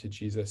united to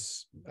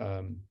Jesus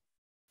and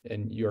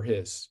you're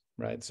his.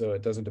 Right. So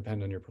it doesn't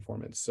depend on your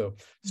performance. So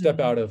step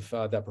out of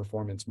that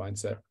performance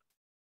mindset.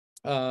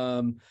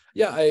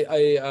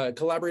 I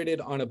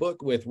collaborated on a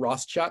book with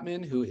Ross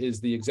Chapman, who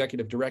is the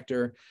executive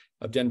director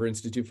of Denver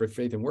Institute for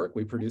Faith and Work.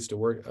 We produced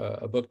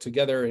a book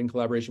together in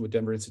collaboration with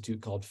Denver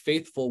Institute called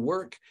Faithful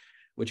Work,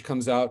 which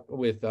comes out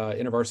with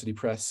InterVarsity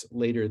Press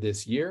later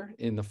this year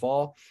in the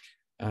fall.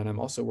 And I'm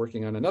also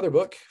working on another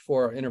book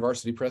for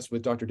InterVarsity Press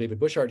with Dr. David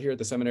Bushart here at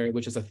the seminary,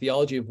 which is a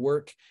theology of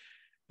work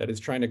that is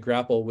trying to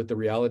grapple with the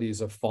realities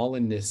of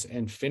fallenness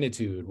and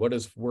finitude. What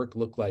does work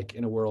look like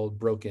in a world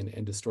broken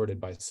and distorted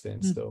by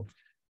sin? So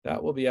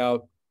that will be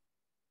out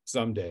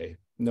someday.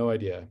 No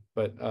idea,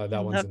 but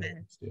that one's in the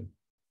works too.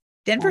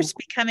 Denver's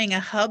becoming a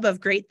hub of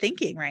great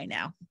thinking right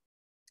now.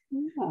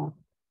 Yeah,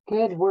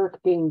 good work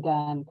being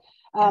done.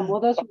 Well,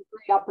 those are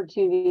great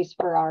opportunities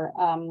for our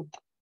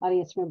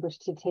audience members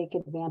to take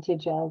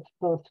advantage of,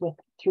 both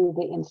through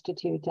the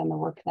Institute and the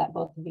work that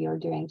both of you are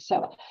doing.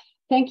 So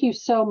thank you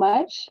so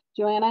much,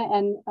 Joanna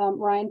and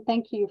Ryan.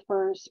 Thank you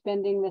for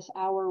spending this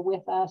hour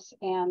with us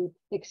and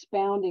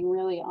expounding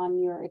really on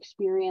your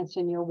experience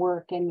and your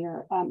work and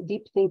your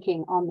deep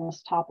thinking on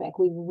this topic.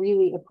 We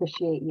really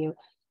appreciate you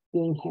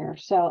being here.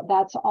 So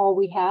that's all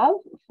we have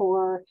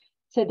for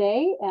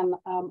today. And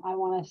I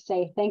want to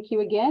say thank you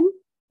again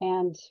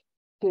and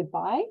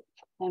goodbye.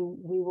 And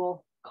we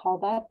will call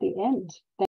that the end.